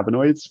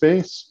cannabinoid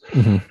space,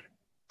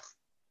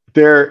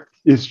 there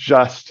is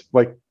just,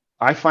 like,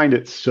 I find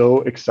it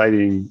so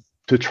exciting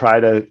to try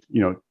to,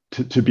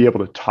 to be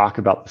able to talk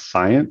about the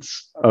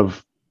science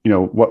of,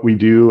 what we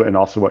do, and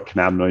also what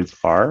cannabinoids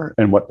are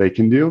and what they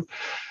can do.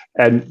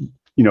 And,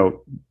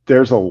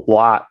 there's a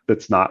lot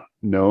that's not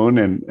known,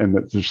 and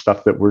that there's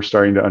stuff that we're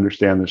starting to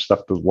understand. There's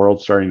stuff the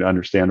world's starting to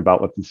understand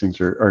about what these things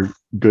are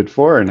good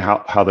for, and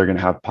how they're going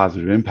to have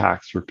positive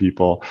impacts for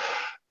people.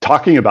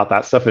 Talking about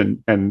that stuff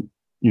and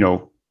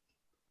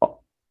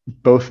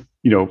both,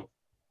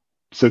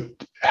 so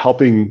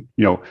helping,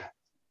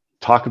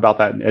 talk about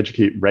that and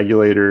educate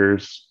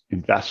regulators,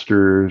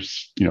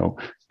 investors,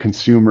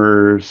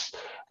 consumers,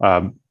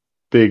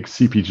 big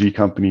CPG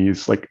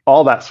companies, like,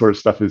 all that sort of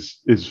stuff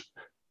is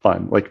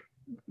fun. Like,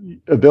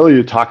 ability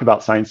to talk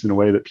about science in a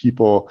way that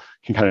people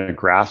can kind of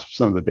grasp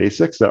some of the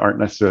basics that aren't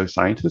necessarily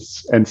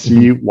scientists, and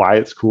see why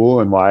it's cool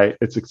and why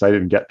it's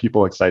exciting, and get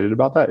people excited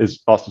about that,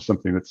 is also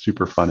something that's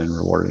super fun and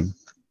rewarding.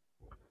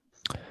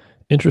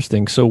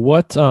 Interesting. So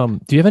do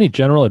you have any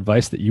general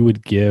advice that you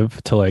would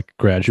give to, like,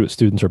 graduate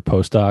students or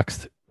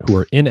postdocs who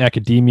are in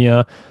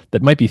academia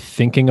that might be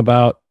thinking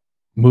about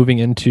moving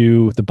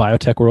into the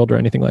biotech world or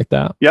anything like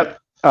that? Yep.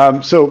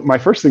 So my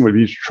first thing would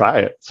be to try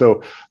it.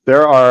 So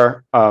there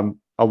are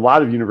a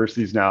lot of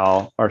universities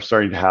now are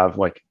starting to have,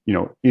 like,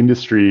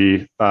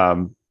 industry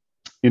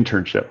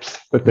internships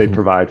that they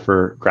provide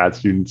for grad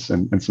students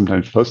and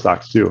sometimes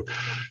postdocs too.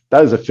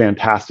 That is a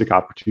fantastic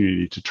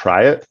opportunity to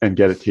try it and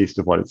get a taste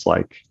of what it's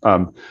like.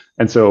 And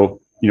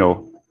so,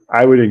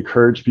 I would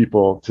encourage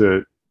people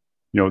to,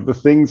 the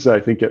things that I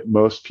think get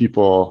most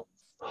people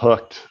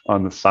hooked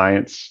on the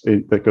science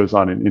that goes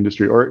on in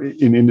industry, or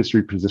in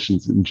industry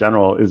positions in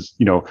general, is,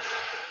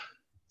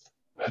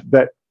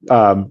 that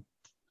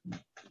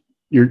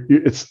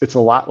it's a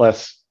lot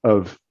less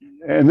of,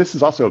 and this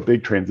is also a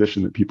big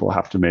transition that people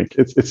have to make.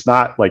 It's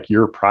not like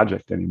your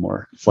project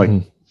anymore. It's like,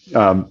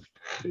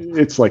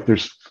 it's like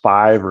there's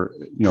 5 or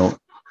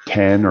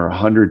 10 or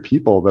 100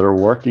 people that are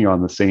working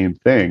on the same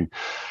thing.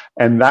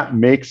 And that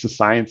makes the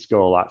science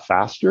go a lot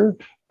faster.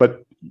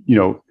 But,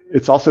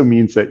 it also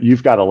means that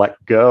you've got to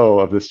let go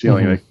of this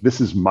feeling like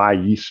this is my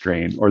yeast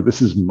strain or this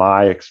is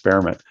my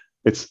experiment.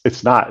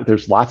 It's not.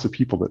 There's lots of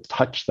people that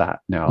touch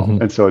that now.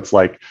 And so it's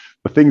like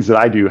the things that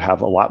I do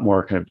have a lot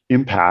more kind of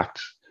impact,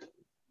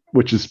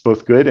 which is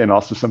both good and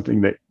also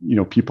something that,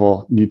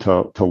 people need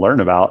to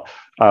learn about.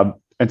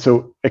 And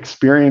so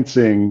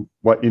experiencing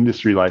what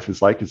industry life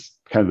is like is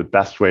kind of the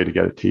best way to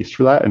get a taste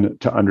for that and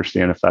to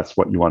understand if that's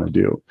what you want to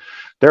do.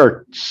 There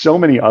are so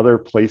many other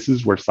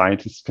places where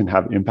scientists can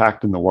have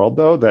impact in the world,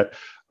 though, that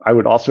I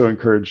would also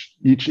encourage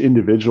each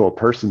individual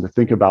person to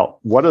think about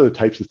what are the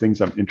types of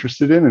things I'm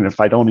interested in. And if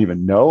I don't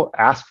even know,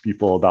 ask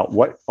people about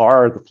what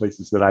are the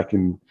places that I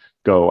can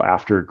go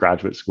after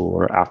graduate school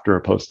or after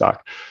a postdoc,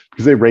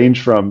 because they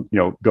range from,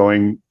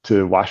 going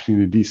to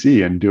Washington,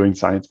 D.C. and doing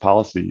science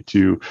policy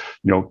to,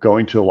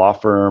 going to a law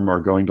firm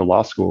or going to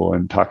law school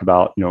and talk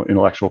about,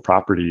 intellectual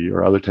property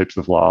or other types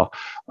of law.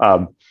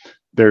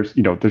 There's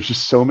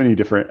just so many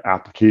different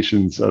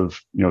applications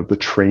of, the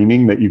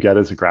training that you get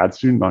as a grad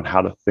student on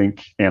how to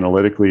think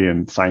analytically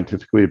and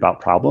scientifically about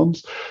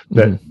problems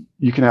that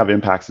you can have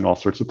impacts in all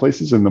sorts of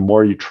places. And the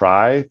more you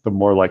try, the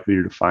more likely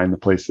you're to find the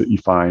place that you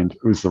find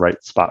was the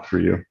right spot for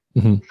you.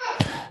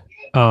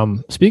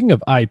 Speaking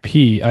of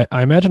IP,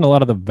 I imagine a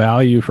lot of the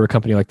value for a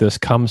company like this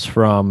comes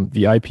from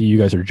the IP you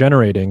guys are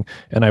generating.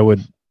 And I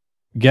would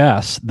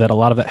guess that a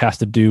lot of that has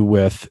to do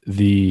with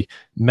the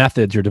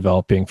methods you're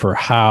developing for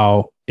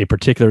how a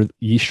particular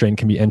yeast strain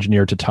can be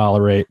engineered to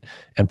tolerate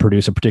and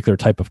produce a particular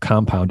type of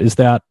compound. Is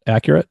that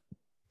accurate?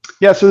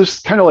 Yeah, so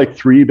there's kind of like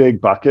 3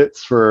 big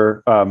buckets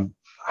for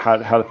how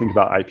to think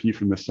about IP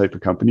from this type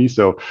of company.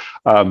 So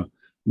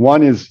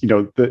one is,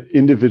 the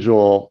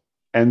individual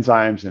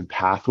enzymes and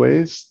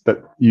pathways that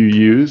you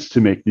use to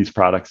make these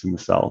products in the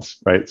cells,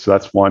 right? So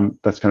that's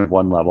kind of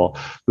one level.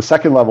 The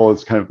second level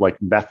is kind of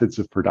like methods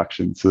of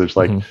production. So there's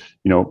like,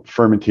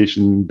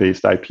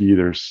 fermentation-based IP,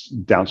 there's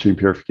downstream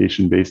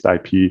purification-based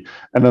IP.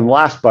 And then the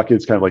last bucket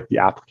is kind of like the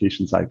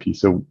applications IP.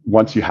 So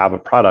once you have a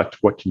product,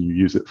 what can you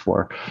use it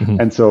for?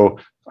 And so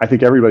I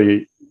think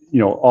everybody,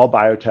 all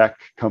biotech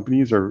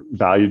companies are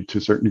valued to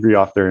a certain degree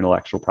off their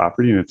intellectual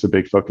property. And it's a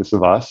big focus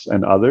of us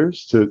and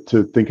others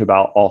to think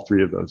about all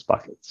 3 of those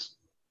buckets.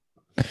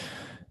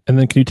 And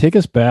then can you take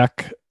us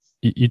back,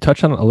 you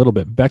touched on it a little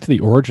bit, back to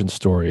the origin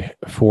story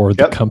for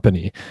the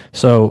company.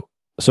 So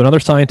another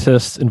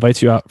scientist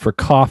invites you out for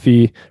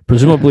coffee.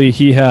 Presumably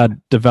he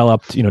had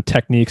developed,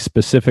 techniques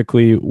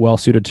specifically well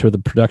suited to the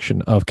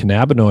production of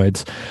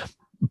cannabinoids.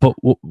 But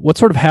what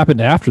sort of happened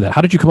after that?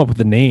 How did you come up with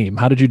the name?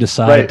 How did you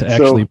decide to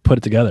actually put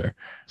it together?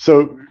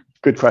 So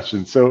good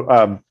question. So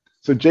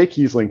Jay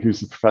Kiesling,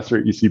 who's a professor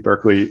at UC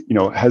Berkeley,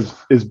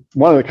 is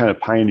one of the kind of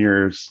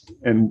pioneers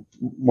and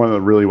one of the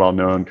really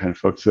well-known kind of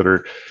folks that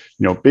are,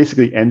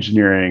 basically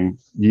engineering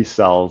yeast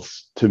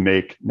cells to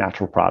make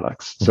natural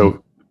products.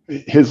 So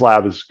his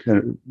lab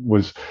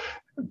was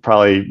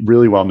probably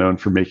really well known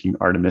for making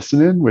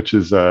artemisinin, which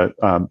is a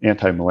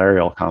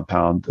anti-malarial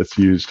compound that's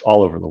used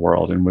all over the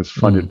world and was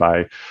funded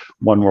by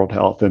One World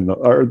Health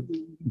or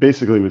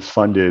basically was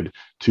funded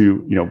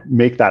to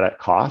make that at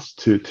cost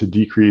to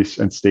decrease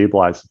and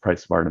stabilize the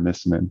price of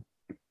artemisinin.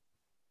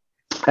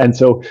 And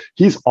so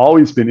he's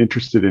always been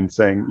interested in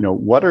saying,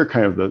 what are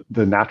kind of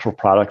the natural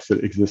products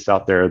that exist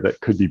out there that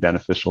could be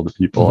beneficial to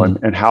people,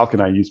 and how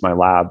can I use my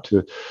lab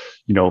to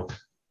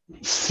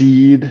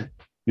seed,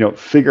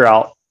 figure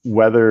out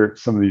whether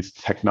some of these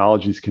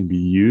technologies can be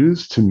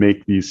used to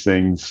make these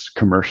things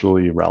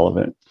commercially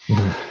relevant.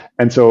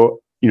 And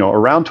so,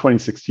 around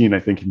 2016, I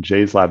think in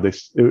Jay's lab, it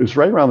was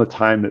right around the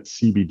time that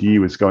CBD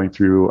was going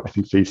through, I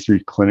think, phase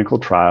 3 clinical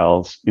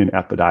trials in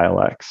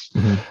Epidiolex.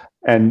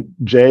 And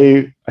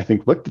Jay, I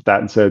think, looked at that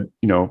and said,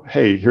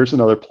 hey, here's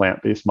another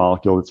plant-based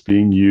molecule that's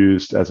being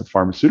used as a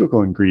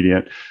pharmaceutical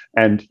ingredient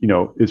and,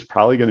 is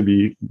probably going to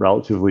be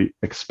relatively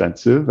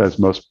expensive, as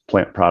most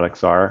plant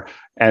products are.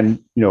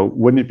 And,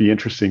 wouldn't it be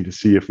interesting to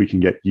see if we can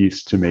get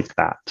yeast to make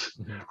that,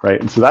 right?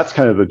 And so that's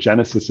kind of the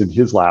genesis in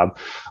his lab.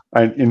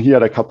 And he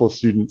had a couple of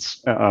students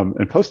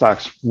and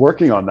postdocs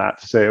working on that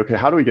to say, okay,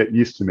 how do we get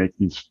yeast to make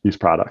these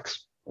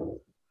products?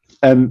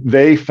 And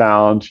they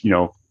found,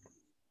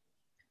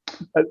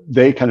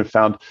 they kind of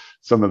found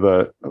some of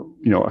the,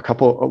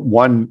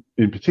 one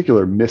in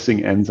particular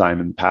missing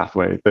enzyme in the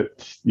pathway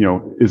that,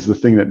 is the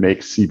thing that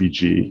makes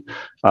CBG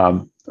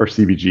or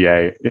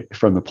CBGA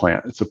from the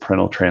plant. It's a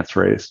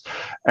prenyltransferase.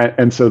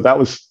 And so that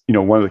was,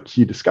 one of the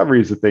key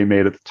discoveries that they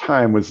made at the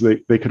time was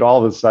they could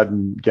all of a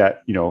sudden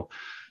get,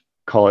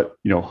 call it,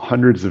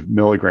 hundreds of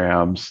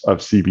milligrams of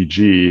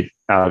CBG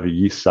out of a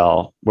yeast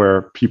cell,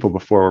 where people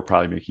before were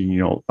probably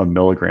making, a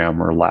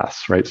milligram or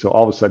less, right? So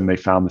all of a sudden they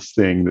found this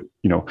thing that,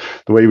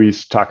 the way we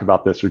used to talk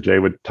about this, or Jay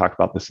would talk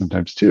about this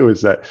sometimes too,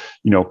 is that,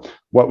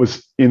 what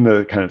was in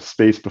the kind of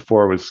space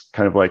before was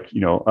kind of like,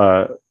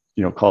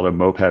 called a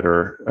moped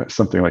or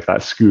something like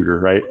that, scooter,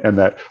 right? And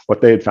that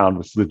what they had found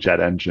was the jet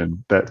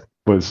engine that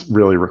was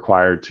really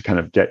required to kind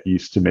of get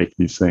yeast to make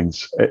these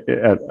things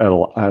at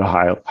a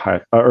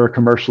high or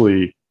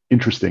commercially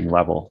interesting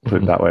level,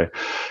 put it that way.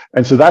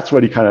 And so that's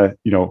what he kind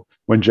of,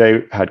 when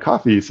Jay had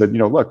coffee, he said,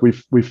 look,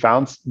 we've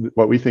found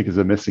what we think is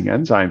a missing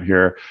enzyme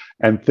here,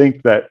 and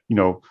think that,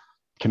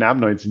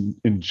 cannabinoids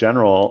in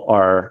general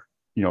are,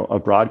 a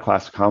broad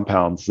class of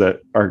compounds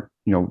that are,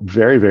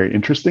 very, very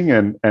interesting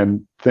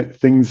and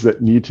things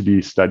that need to be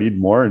studied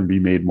more and be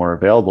made more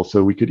available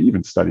so we could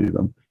even study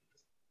them.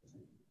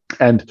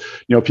 And,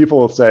 people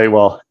will say,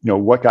 well,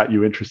 what got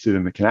you interested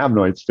in the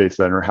cannabinoid space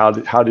then, or how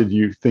did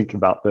you think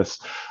about this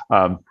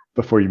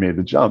before you made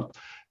the jump?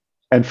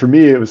 And for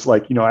me, it was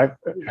like, I've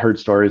heard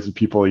stories of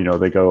people,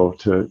 they go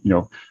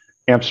to,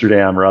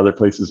 Amsterdam or other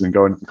places and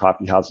go into the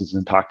coffee houses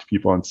and talk to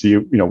people and see,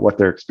 what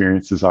their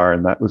experiences are.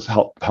 And that was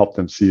help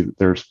them see that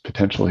there's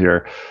potential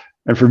here.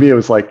 And for me, it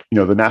was like,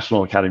 the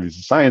National Academies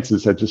of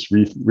Sciences had just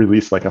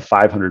released like a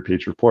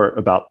 500-page report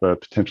about the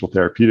potential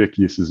therapeutic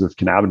uses of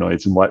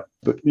cannabinoids and what,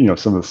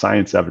 some of the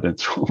science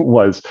evidence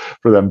was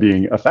for them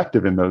being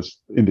effective in those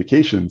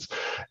indications.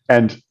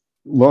 And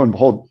lo and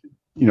behold,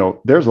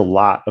 there's a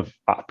lot of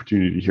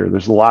opportunity here.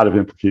 There's a lot of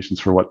implications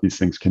for what these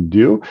things can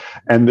do.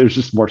 And there's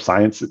just more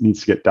science that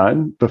needs to get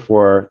done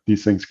before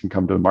these things can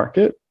come to the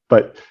market.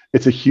 But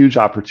it's a huge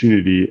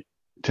opportunity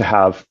to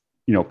have,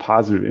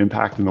 positive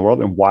impact in the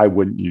world. And why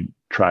wouldn't you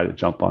try to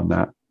jump on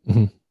that?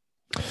 Mm-hmm.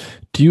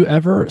 Do you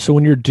ever, so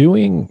when you're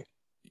doing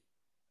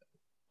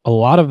a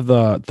lot of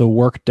the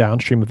work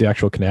downstream of the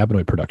actual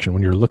cannabinoid production,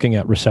 when you're looking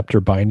at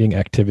receptor binding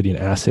activity and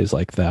assays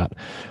like that,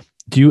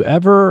 do you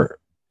ever,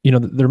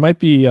 there might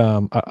be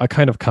a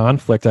kind of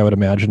conflict, I would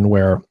imagine,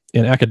 where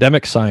in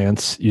academic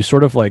science, you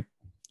sort of like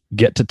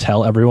get to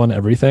tell everyone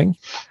everything.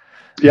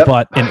 Yep.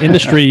 But in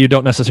industry, you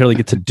don't necessarily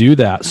get to do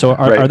that. So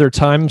are there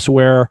times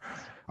where,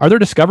 are there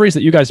discoveries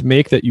that you guys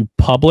make that you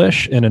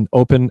publish in an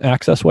open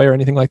access way or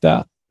anything like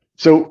that?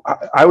 So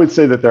I would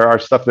say that there are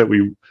stuff that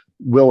we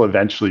will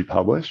eventually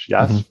publish,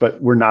 yes,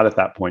 but we're not at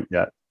that point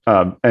yet.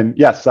 And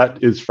yes,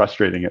 that is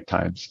frustrating at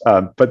times.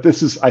 But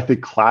this is, I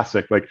think,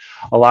 classic. Like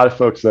a lot of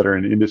folks that are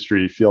in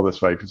industry feel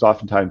this way, because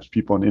oftentimes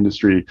people in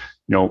industry,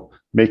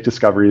 make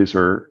discoveries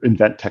or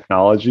invent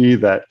technology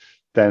that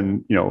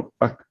then,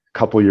 a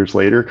couple of years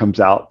later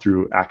comes out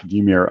through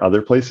academia or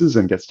other places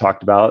and gets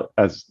talked about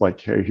as like,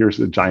 hey,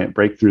 here's a giant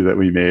breakthrough that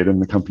we made. And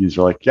the companies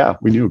are like, yeah,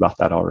 we knew about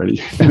that already.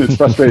 And it's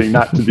frustrating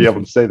not to be able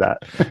to say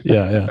that.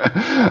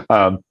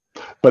 Yeah.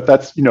 But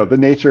that's, the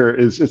nature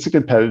is, it's a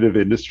competitive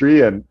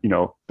industry, and,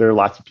 there are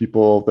lots of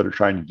people that are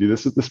trying to do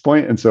this at this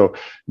point. And so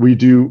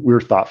we're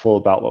thoughtful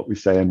about what we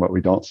say and what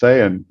we don't say.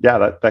 And yeah,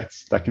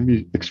 that can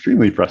be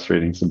extremely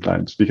frustrating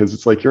sometimes, because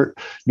it's like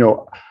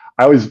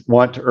I always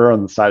want to err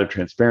on the side of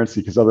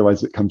transparency, because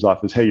otherwise it comes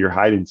off as, hey, you're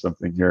hiding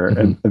something here.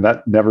 And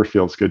that never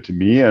feels good to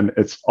me. And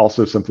it's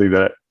also something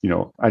that,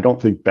 I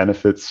don't think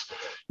benefits,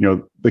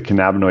 the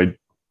cannabinoid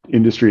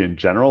industry in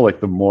general. Like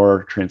the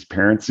more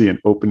transparency and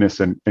openness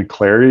and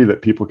clarity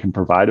that people can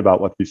provide about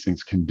what these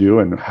things can do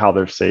and how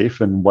they're safe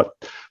and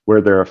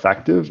where they're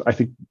effective, I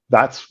think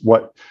that's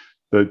what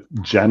the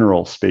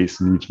general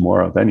space needs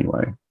more of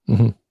anyway.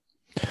 Mm-hmm.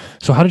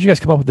 So how did you guys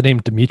come up with the name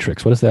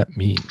Demetrix? What does that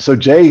mean? So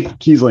Jay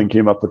Kiesling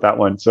came up with that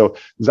one. So it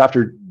was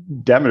after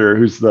Demeter, Demeter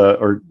is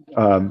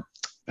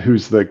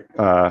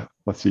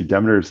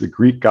the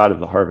Greek god of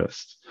the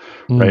harvest,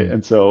 right?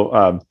 And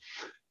so,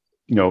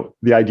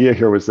 the idea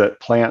here was that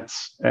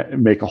plants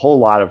make a whole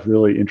lot of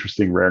really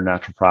interesting rare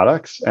natural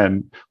products.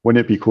 And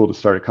wouldn't it be cool to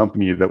start a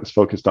company that was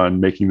focused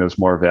on making those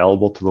more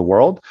available to the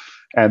world?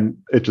 And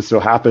it just so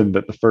happened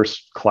that the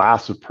first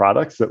class of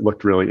products that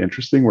looked really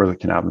interesting were the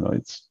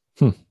cannabinoids.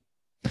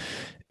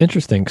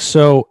 Interesting.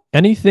 So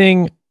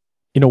anything,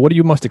 what are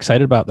you most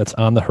excited about that's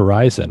on the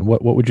horizon?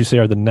 What would you say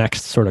are the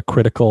next sort of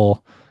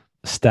critical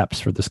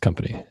steps for this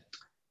company?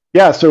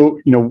 Yeah. So,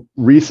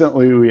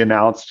 recently we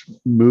announced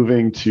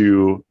moving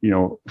to,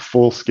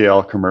 full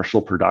scale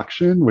commercial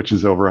production, which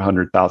is over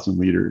 100,000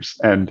 liters.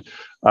 And,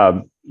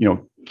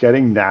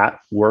 getting that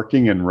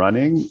working and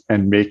running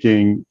and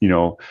making,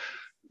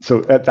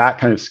 so at that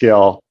kind of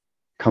scale,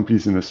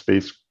 companies in this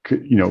space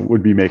could,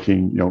 would be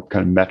making,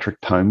 kind of metric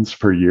tons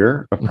per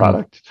year of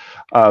product.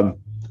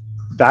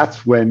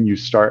 That's when you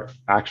start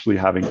actually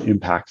having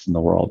impacts in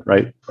the world,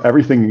 right?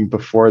 Everything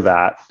before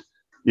that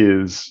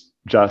is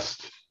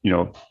just,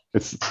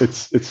 it's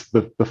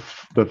the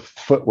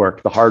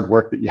footwork, the hard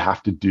work that you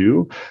have to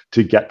do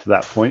to get to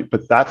that point.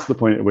 But that's the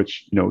point at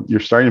which, you're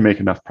starting to make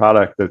enough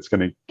product that's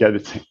going to get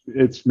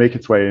make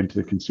its way into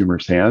the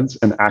consumer's hands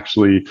and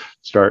actually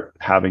start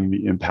having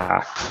the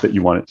impact that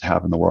you want it to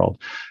have in the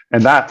world.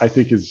 And that, I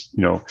think, is,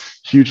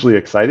 hugely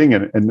exciting.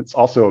 And it's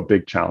also a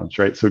big challenge,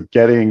 right? So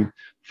getting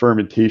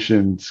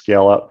fermentation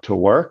scale up to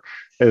work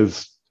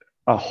is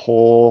a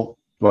whole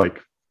like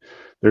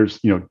there's,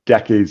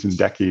 decades and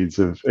decades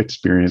of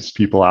experienced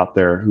people out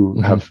there who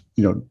have,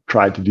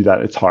 tried to do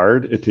that. It's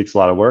hard. It takes a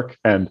lot of work,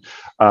 and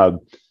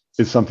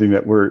is something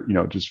that we're,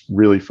 just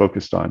really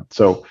focused on.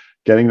 So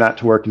getting that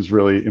to work is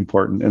really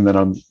important. And then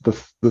on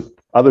the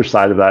other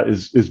side of that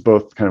is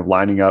both kind of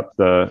lining up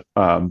the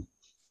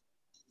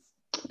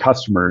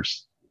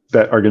customers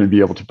that are going to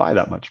be able to buy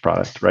that much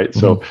product, right?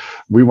 So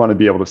we want to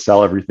be able to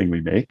sell everything we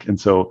make. And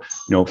so,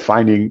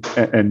 finding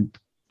and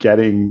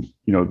getting,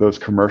 those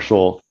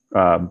commercial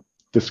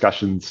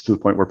discussions to the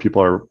point where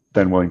people are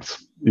then willing to,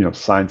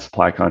 sign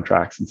supply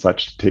contracts and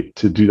such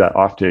to do that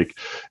offtake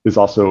is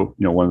also,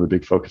 one of the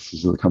big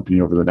focuses of the company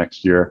over the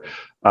next year.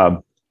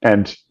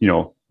 And,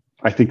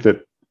 I think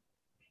that,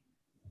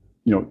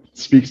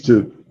 speaks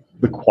to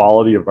the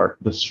quality of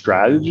the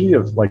strategy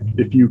of, like,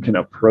 if you can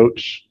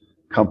approach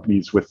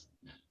companies with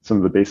some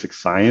of the basic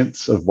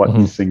science of what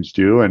these things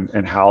do and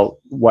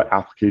what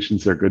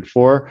applications they're good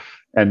for,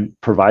 and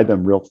provide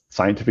them real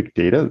scientific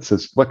data that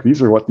says, look,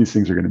 these are what these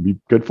things are going to be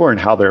good for, and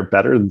how they're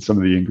better than some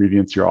of the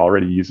ingredients you're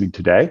already using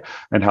today,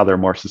 and how they're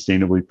more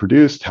sustainably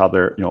produced, how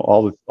they're,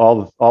 all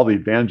the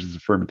advantages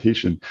of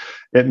fermentation.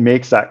 It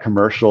makes that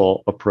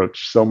commercial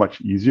approach so much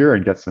easier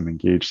and gets them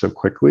engaged so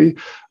quickly.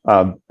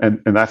 And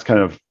that's kind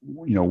of,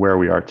 where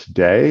we are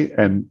today.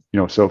 And,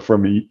 so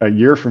from a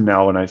year from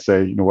now, when I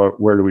say,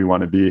 where do we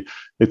want to be?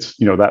 It's,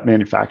 that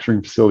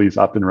manufacturing facility is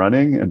up and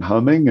running and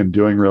humming and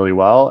doing really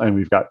well. And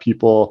we've got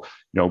people,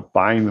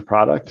 buying the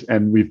product,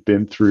 and we've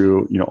been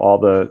through, all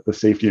the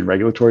safety and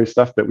regulatory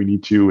stuff that we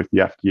need to with the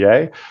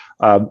FDA.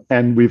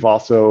 And we've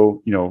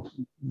also,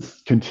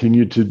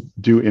 continued to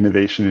do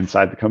innovation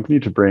inside the company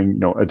to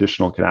bring,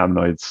 additional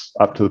cannabinoids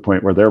up to the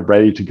point where they're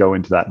ready to go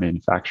into that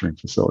manufacturing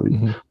facility.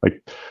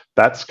 Like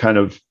that's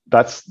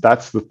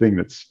the thing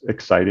that's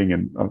exciting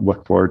and I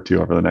look forward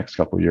to over the next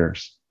couple of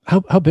years.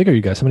 How big are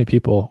you guys? How many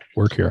people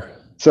work here?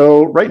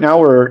 So right now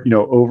we're,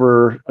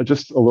 over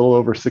just a little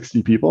over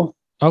 60 people.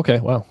 Okay.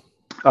 Wow.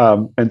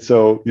 And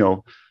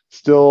so,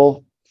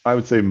 still, I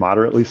would say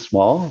moderately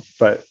small,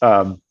 but,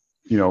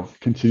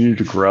 continue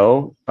to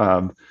grow.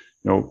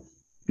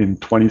 In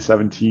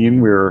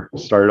 2017, we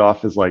started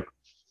off as like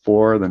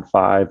 4, then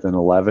 5, then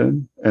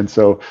 11. And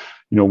so,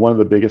 one of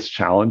the biggest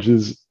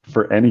challenges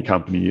for any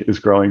company is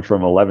growing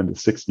from 11 to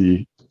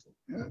 60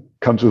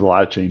 comes with a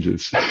lot of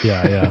changes.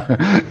 Yeah.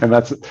 And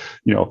that's,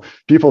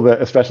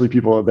 especially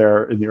people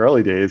there in the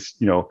early days,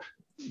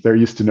 they're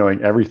used to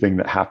knowing everything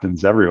that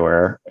happens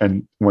everywhere.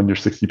 And when you're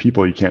 60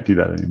 people, you can't do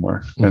that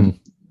anymore. And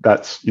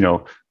that's,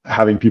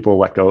 having people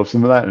let go of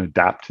some of that and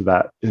adapt to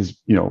that is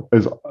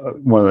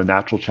one of the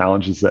natural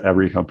challenges that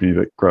every company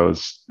that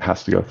grows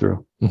has to go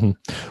through.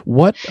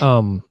 What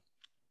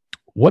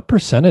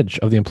percentage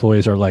of the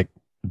employees are like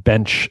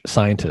bench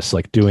scientists,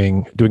 like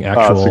doing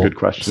actual that's a good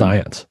question.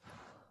 Science?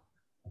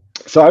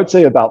 So I would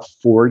say about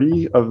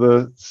 40 of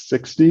the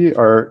 60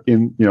 are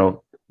in,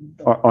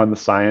 on the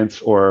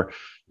science or,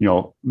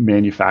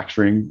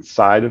 manufacturing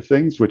side of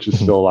things, which is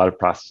still a lot of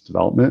process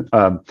development.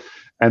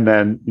 And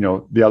then,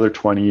 the other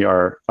 20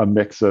 are a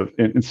mix of,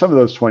 and some of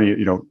those 20,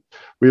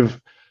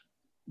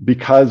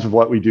 because of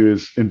what we do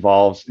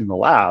involves in the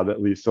lab,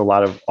 at least, a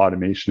lot of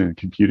automation and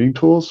computing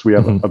tools. We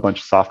have a bunch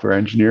of software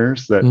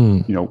engineers that,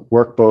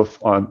 work both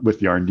with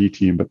the R&D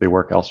team, but they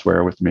work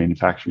elsewhere with the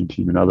manufacturing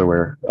team and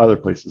other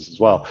places as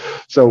well.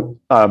 So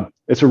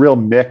it's a real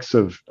mix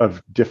of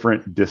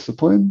different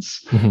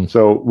disciplines.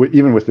 So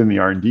even within the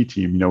R&D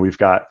team, we've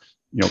got,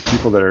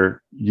 people that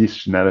are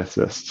yeast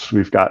geneticists.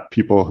 We've got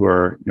people who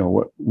are,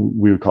 what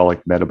we would call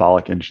like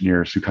metabolic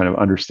engineers who kind of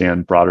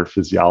understand broader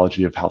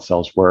physiology of how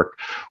cells work.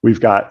 We've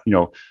got,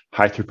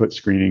 high throughput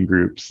screening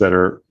groups that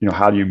are,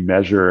 how do you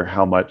measure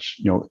how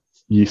much,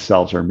 yeast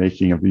cells are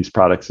making of these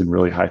products in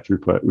really high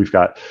throughput. We've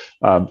got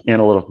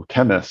analytical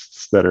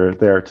chemists that are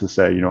there to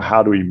say,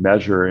 how do we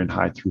measure in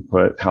high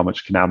throughput how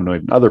much cannabinoid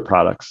and other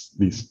products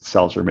these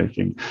cells are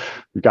making.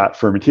 We've got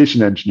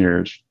fermentation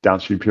engineers,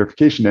 downstream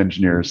purification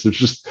engineers. There's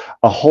just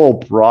a whole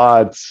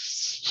broad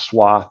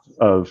swath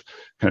of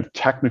kind of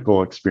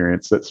technical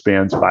experience that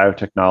spans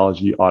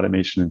biotechnology,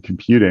 automation, and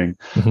computing.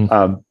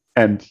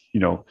 And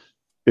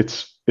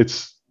it's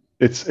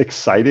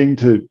exciting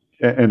to.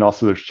 And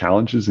also there's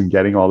challenges in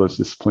getting all those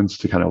disciplines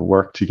to kind of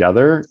work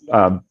together.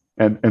 And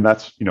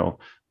that's,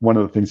 one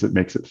of the things that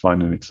makes it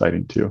fun and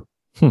exciting too.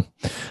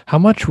 How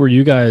much were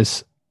you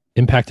guys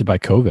impacted by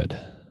COVID?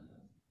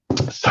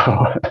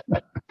 So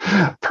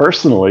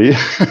personally,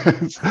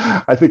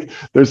 I think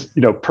there's,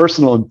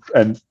 personal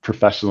and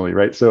professionally,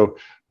 right? So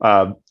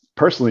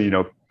personally,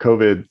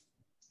 COVID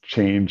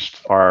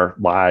changed our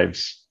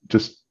lives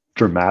just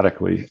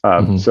dramatically.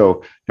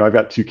 So, I've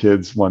got 2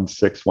 kids, one's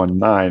 6, one's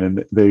 9,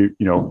 and they,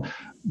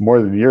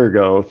 more than a year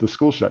ago, the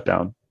school shut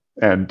down.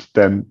 And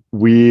then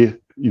we,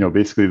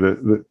 basically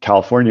the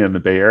California and the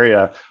Bay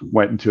Area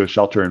went into a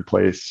shelter in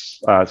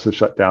place. So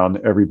shut down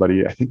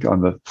everybody, I think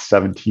on the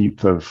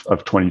 17th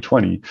of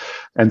 2020.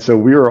 And so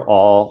we were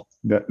all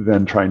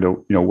then trying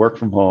to, work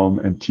from home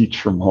and teach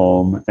from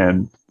home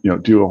and,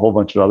 do a whole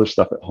bunch of other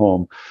stuff at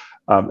home.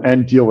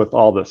 and deal with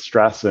all the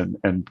stress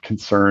and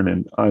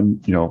concern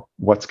and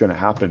what's going to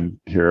happen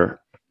here.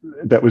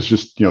 That was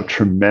just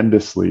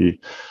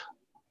tremendously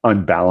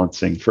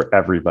unbalancing for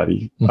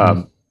everybody.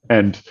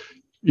 And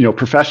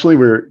professionally,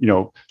 we're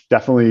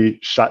definitely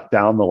shut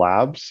down the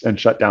labs and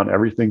shut down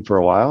everything for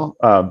a while.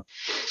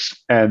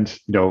 And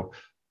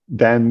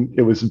then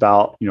it was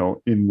about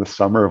in the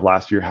summer of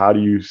last year, how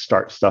do you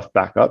start stuff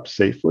back up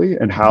safely?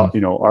 And how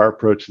our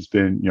approach has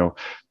been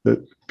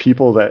the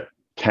people that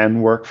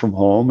can work from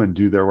home and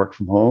do their work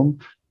from home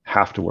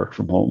have to work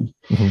from home.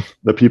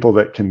 The people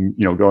that can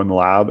go in the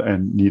lab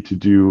and need to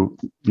do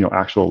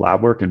actual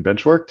lab work and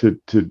bench work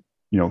to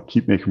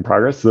keep making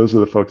progress, those are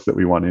the folks that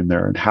we want in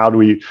there. And how do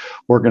we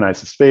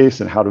organize the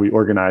space, and how do we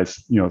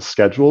organize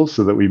schedules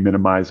so that we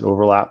minimize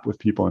overlap with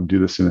people and do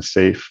this in a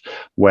safe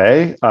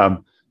way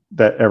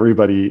that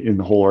everybody in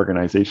the whole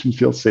organization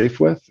feels safe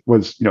with?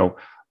 Was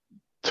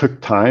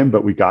took time,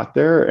 but we got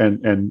there,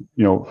 and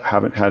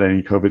haven't had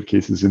any COVID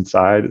cases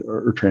inside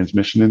or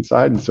transmission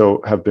inside, and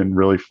so have been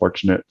really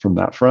fortunate from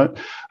that front.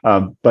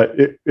 But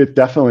it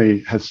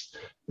definitely has,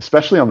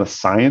 especially on the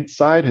science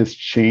side, has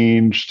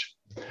changed.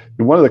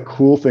 And one of the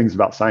cool things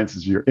about science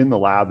is you're in the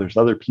lab, there's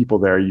other people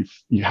there,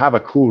 you have a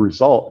cool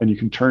result, and you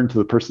can turn to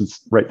the person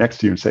right next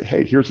to you and say,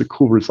 hey, here's a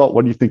cool result.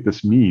 What do you think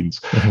this means?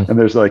 And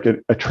there's like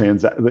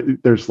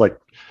there's like,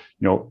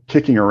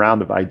 kicking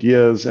around of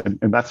ideas. And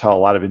that's how a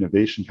lot of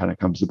innovation kind of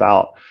comes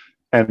about.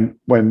 And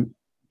when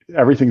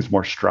everything's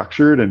more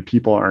structured and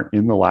people aren't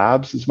in the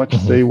labs as much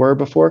as they were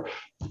before,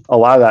 a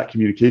lot of that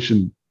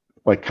communication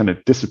like kind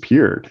of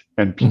disappeared,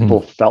 and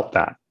people felt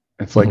that.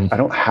 It's like, I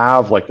don't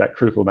have like that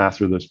critical mass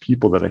of those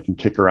people that I can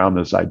kick around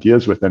those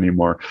ideas with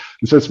anymore.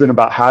 And so it's been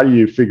about how do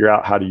you figure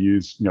out how to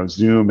use,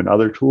 Zoom and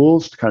other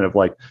tools to kind of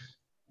like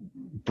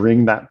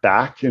bring that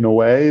back in a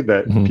way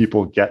that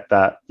people get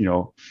that,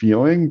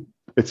 feeling.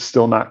 It's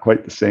still not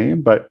quite the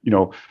same, but,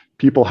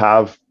 people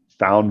have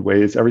found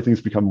ways.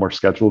 Everything's become more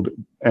scheduled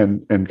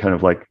and kind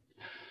of like,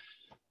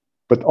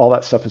 but all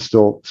that stuff is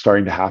still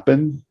starting to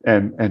happen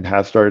and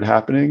has started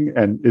happening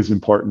and is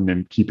important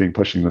in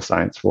pushing the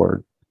science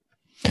forward.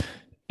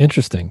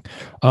 Interesting.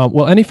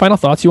 Well, any final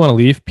thoughts you want to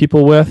leave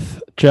people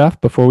with, Jeff,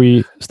 before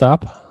we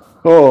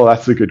stop? Oh,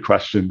 that's a good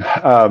question.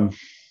 I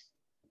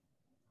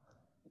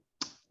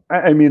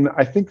mean,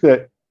 I think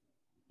that,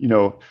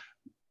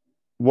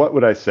 what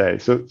would I say?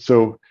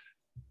 So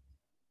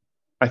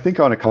I think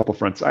on a couple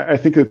fronts, I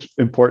think it's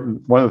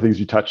important. One of the things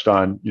you touched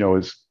on,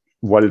 is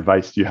what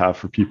advice do you have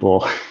for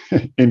people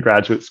in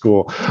graduate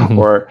school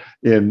or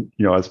in,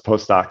 as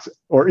postdocs,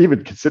 or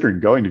even considering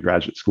going to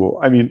graduate school?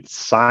 I mean,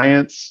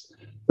 science,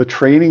 the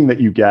training that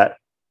you get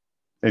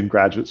in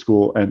graduate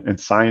school and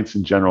science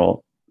in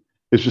general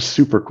is just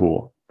super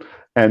cool.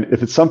 And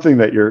if it's something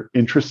that you're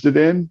interested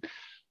in,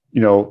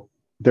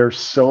 there's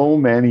so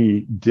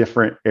many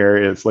different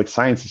areas. Like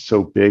science is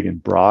so big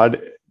and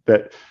broad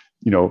that,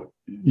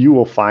 you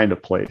will find a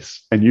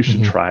place, and you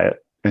should try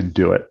it and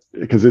do it,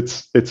 because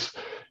it's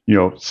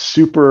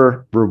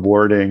super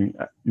rewarding,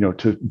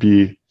 to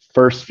be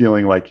first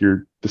feeling like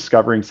you're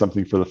discovering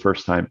something for the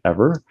first time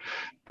ever,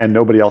 and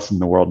nobody else in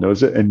the world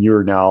knows it, and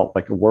you're now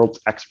like a world's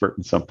expert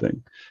in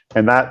something.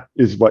 And that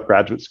is what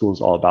graduate school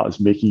is all about, is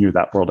making you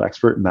that world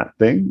expert in that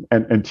thing,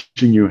 and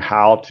teaching you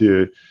how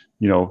to,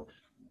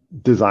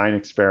 design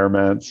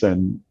experiments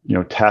and,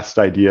 test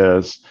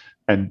ideas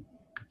and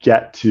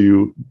get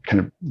to kind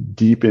of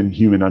deepen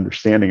human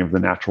understanding of the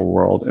natural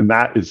world. And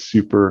that is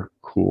super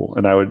cool.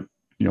 And I would,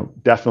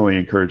 definitely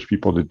encourage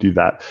people to do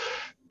that.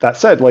 That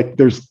said, like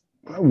there's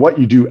what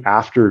you do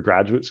after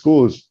graduate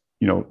school is,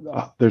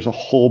 there's a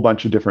whole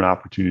bunch of different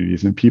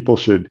opportunities, and people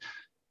should,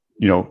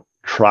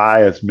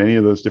 try as many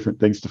of those different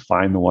things to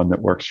find the one that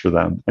works for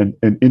them. And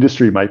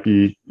industry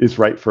is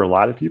right for a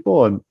lot of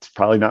people, and it's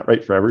probably not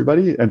right for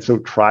everybody. And so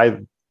try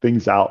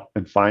things out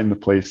and find the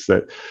place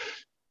that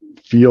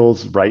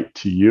feels right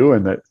to you,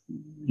 and that,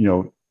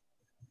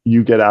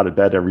 you get out of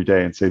bed every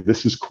day and say,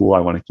 this is cool, I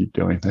want to keep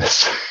doing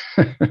this.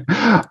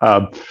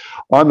 On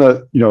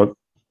the,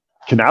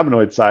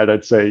 cannabinoid side,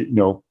 I'd say,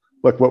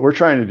 look, what we're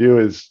trying to do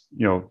is,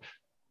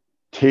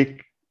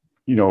 take,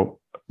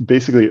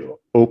 basically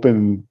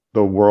open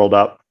the world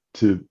up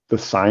to the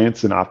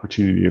science and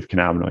opportunity of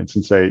cannabinoids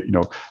and say,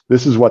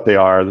 this is what they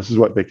are, this is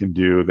what they can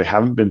do. They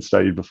haven't been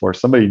studied before.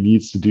 Somebody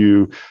needs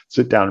to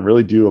sit down and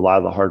really do a lot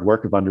of the hard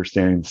work of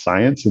understanding the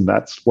science. And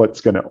that's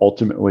what's going to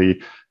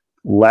ultimately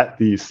let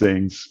these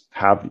things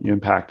have the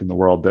impact in the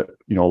world that,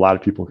 a lot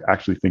of people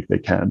actually think they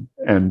can.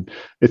 And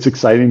it's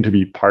exciting to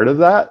be part of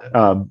that.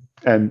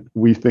 And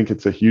we think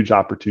it's a huge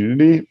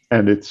opportunity,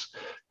 and it's,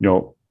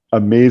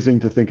 amazing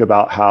to think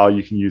about how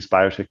you can use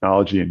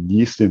biotechnology and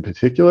yeast in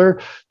particular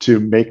to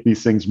make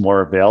these things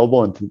more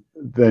available, and to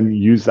then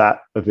use that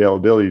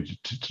availability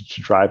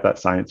to drive that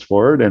science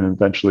forward and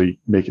eventually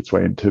make its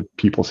way into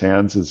people's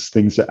hands as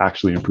things that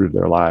actually improve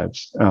their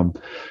lives.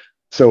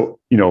 So,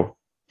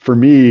 for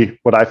me,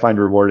 what I find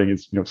rewarding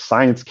is,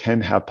 science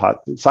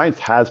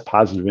has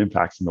positive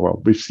impacts in the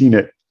world. We've seen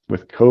it,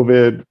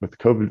 COVID, with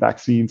COVID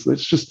vaccines.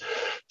 It's just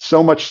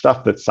so much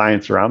stuff that's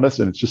science around us,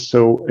 and it's just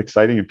so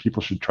exciting, and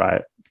people should try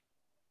it.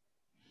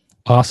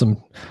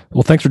 Awesome.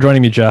 Well, thanks for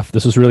joining me, Jeff.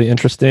 This was really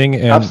interesting.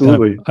 And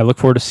absolutely. I look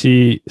forward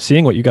to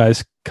seeing what you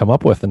guys come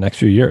up with the next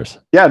few years.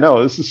 Yeah,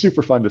 no, this is a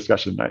super fun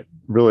discussion. I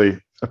really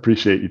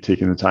appreciate you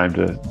taking the time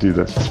to do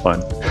this. It's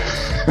fun.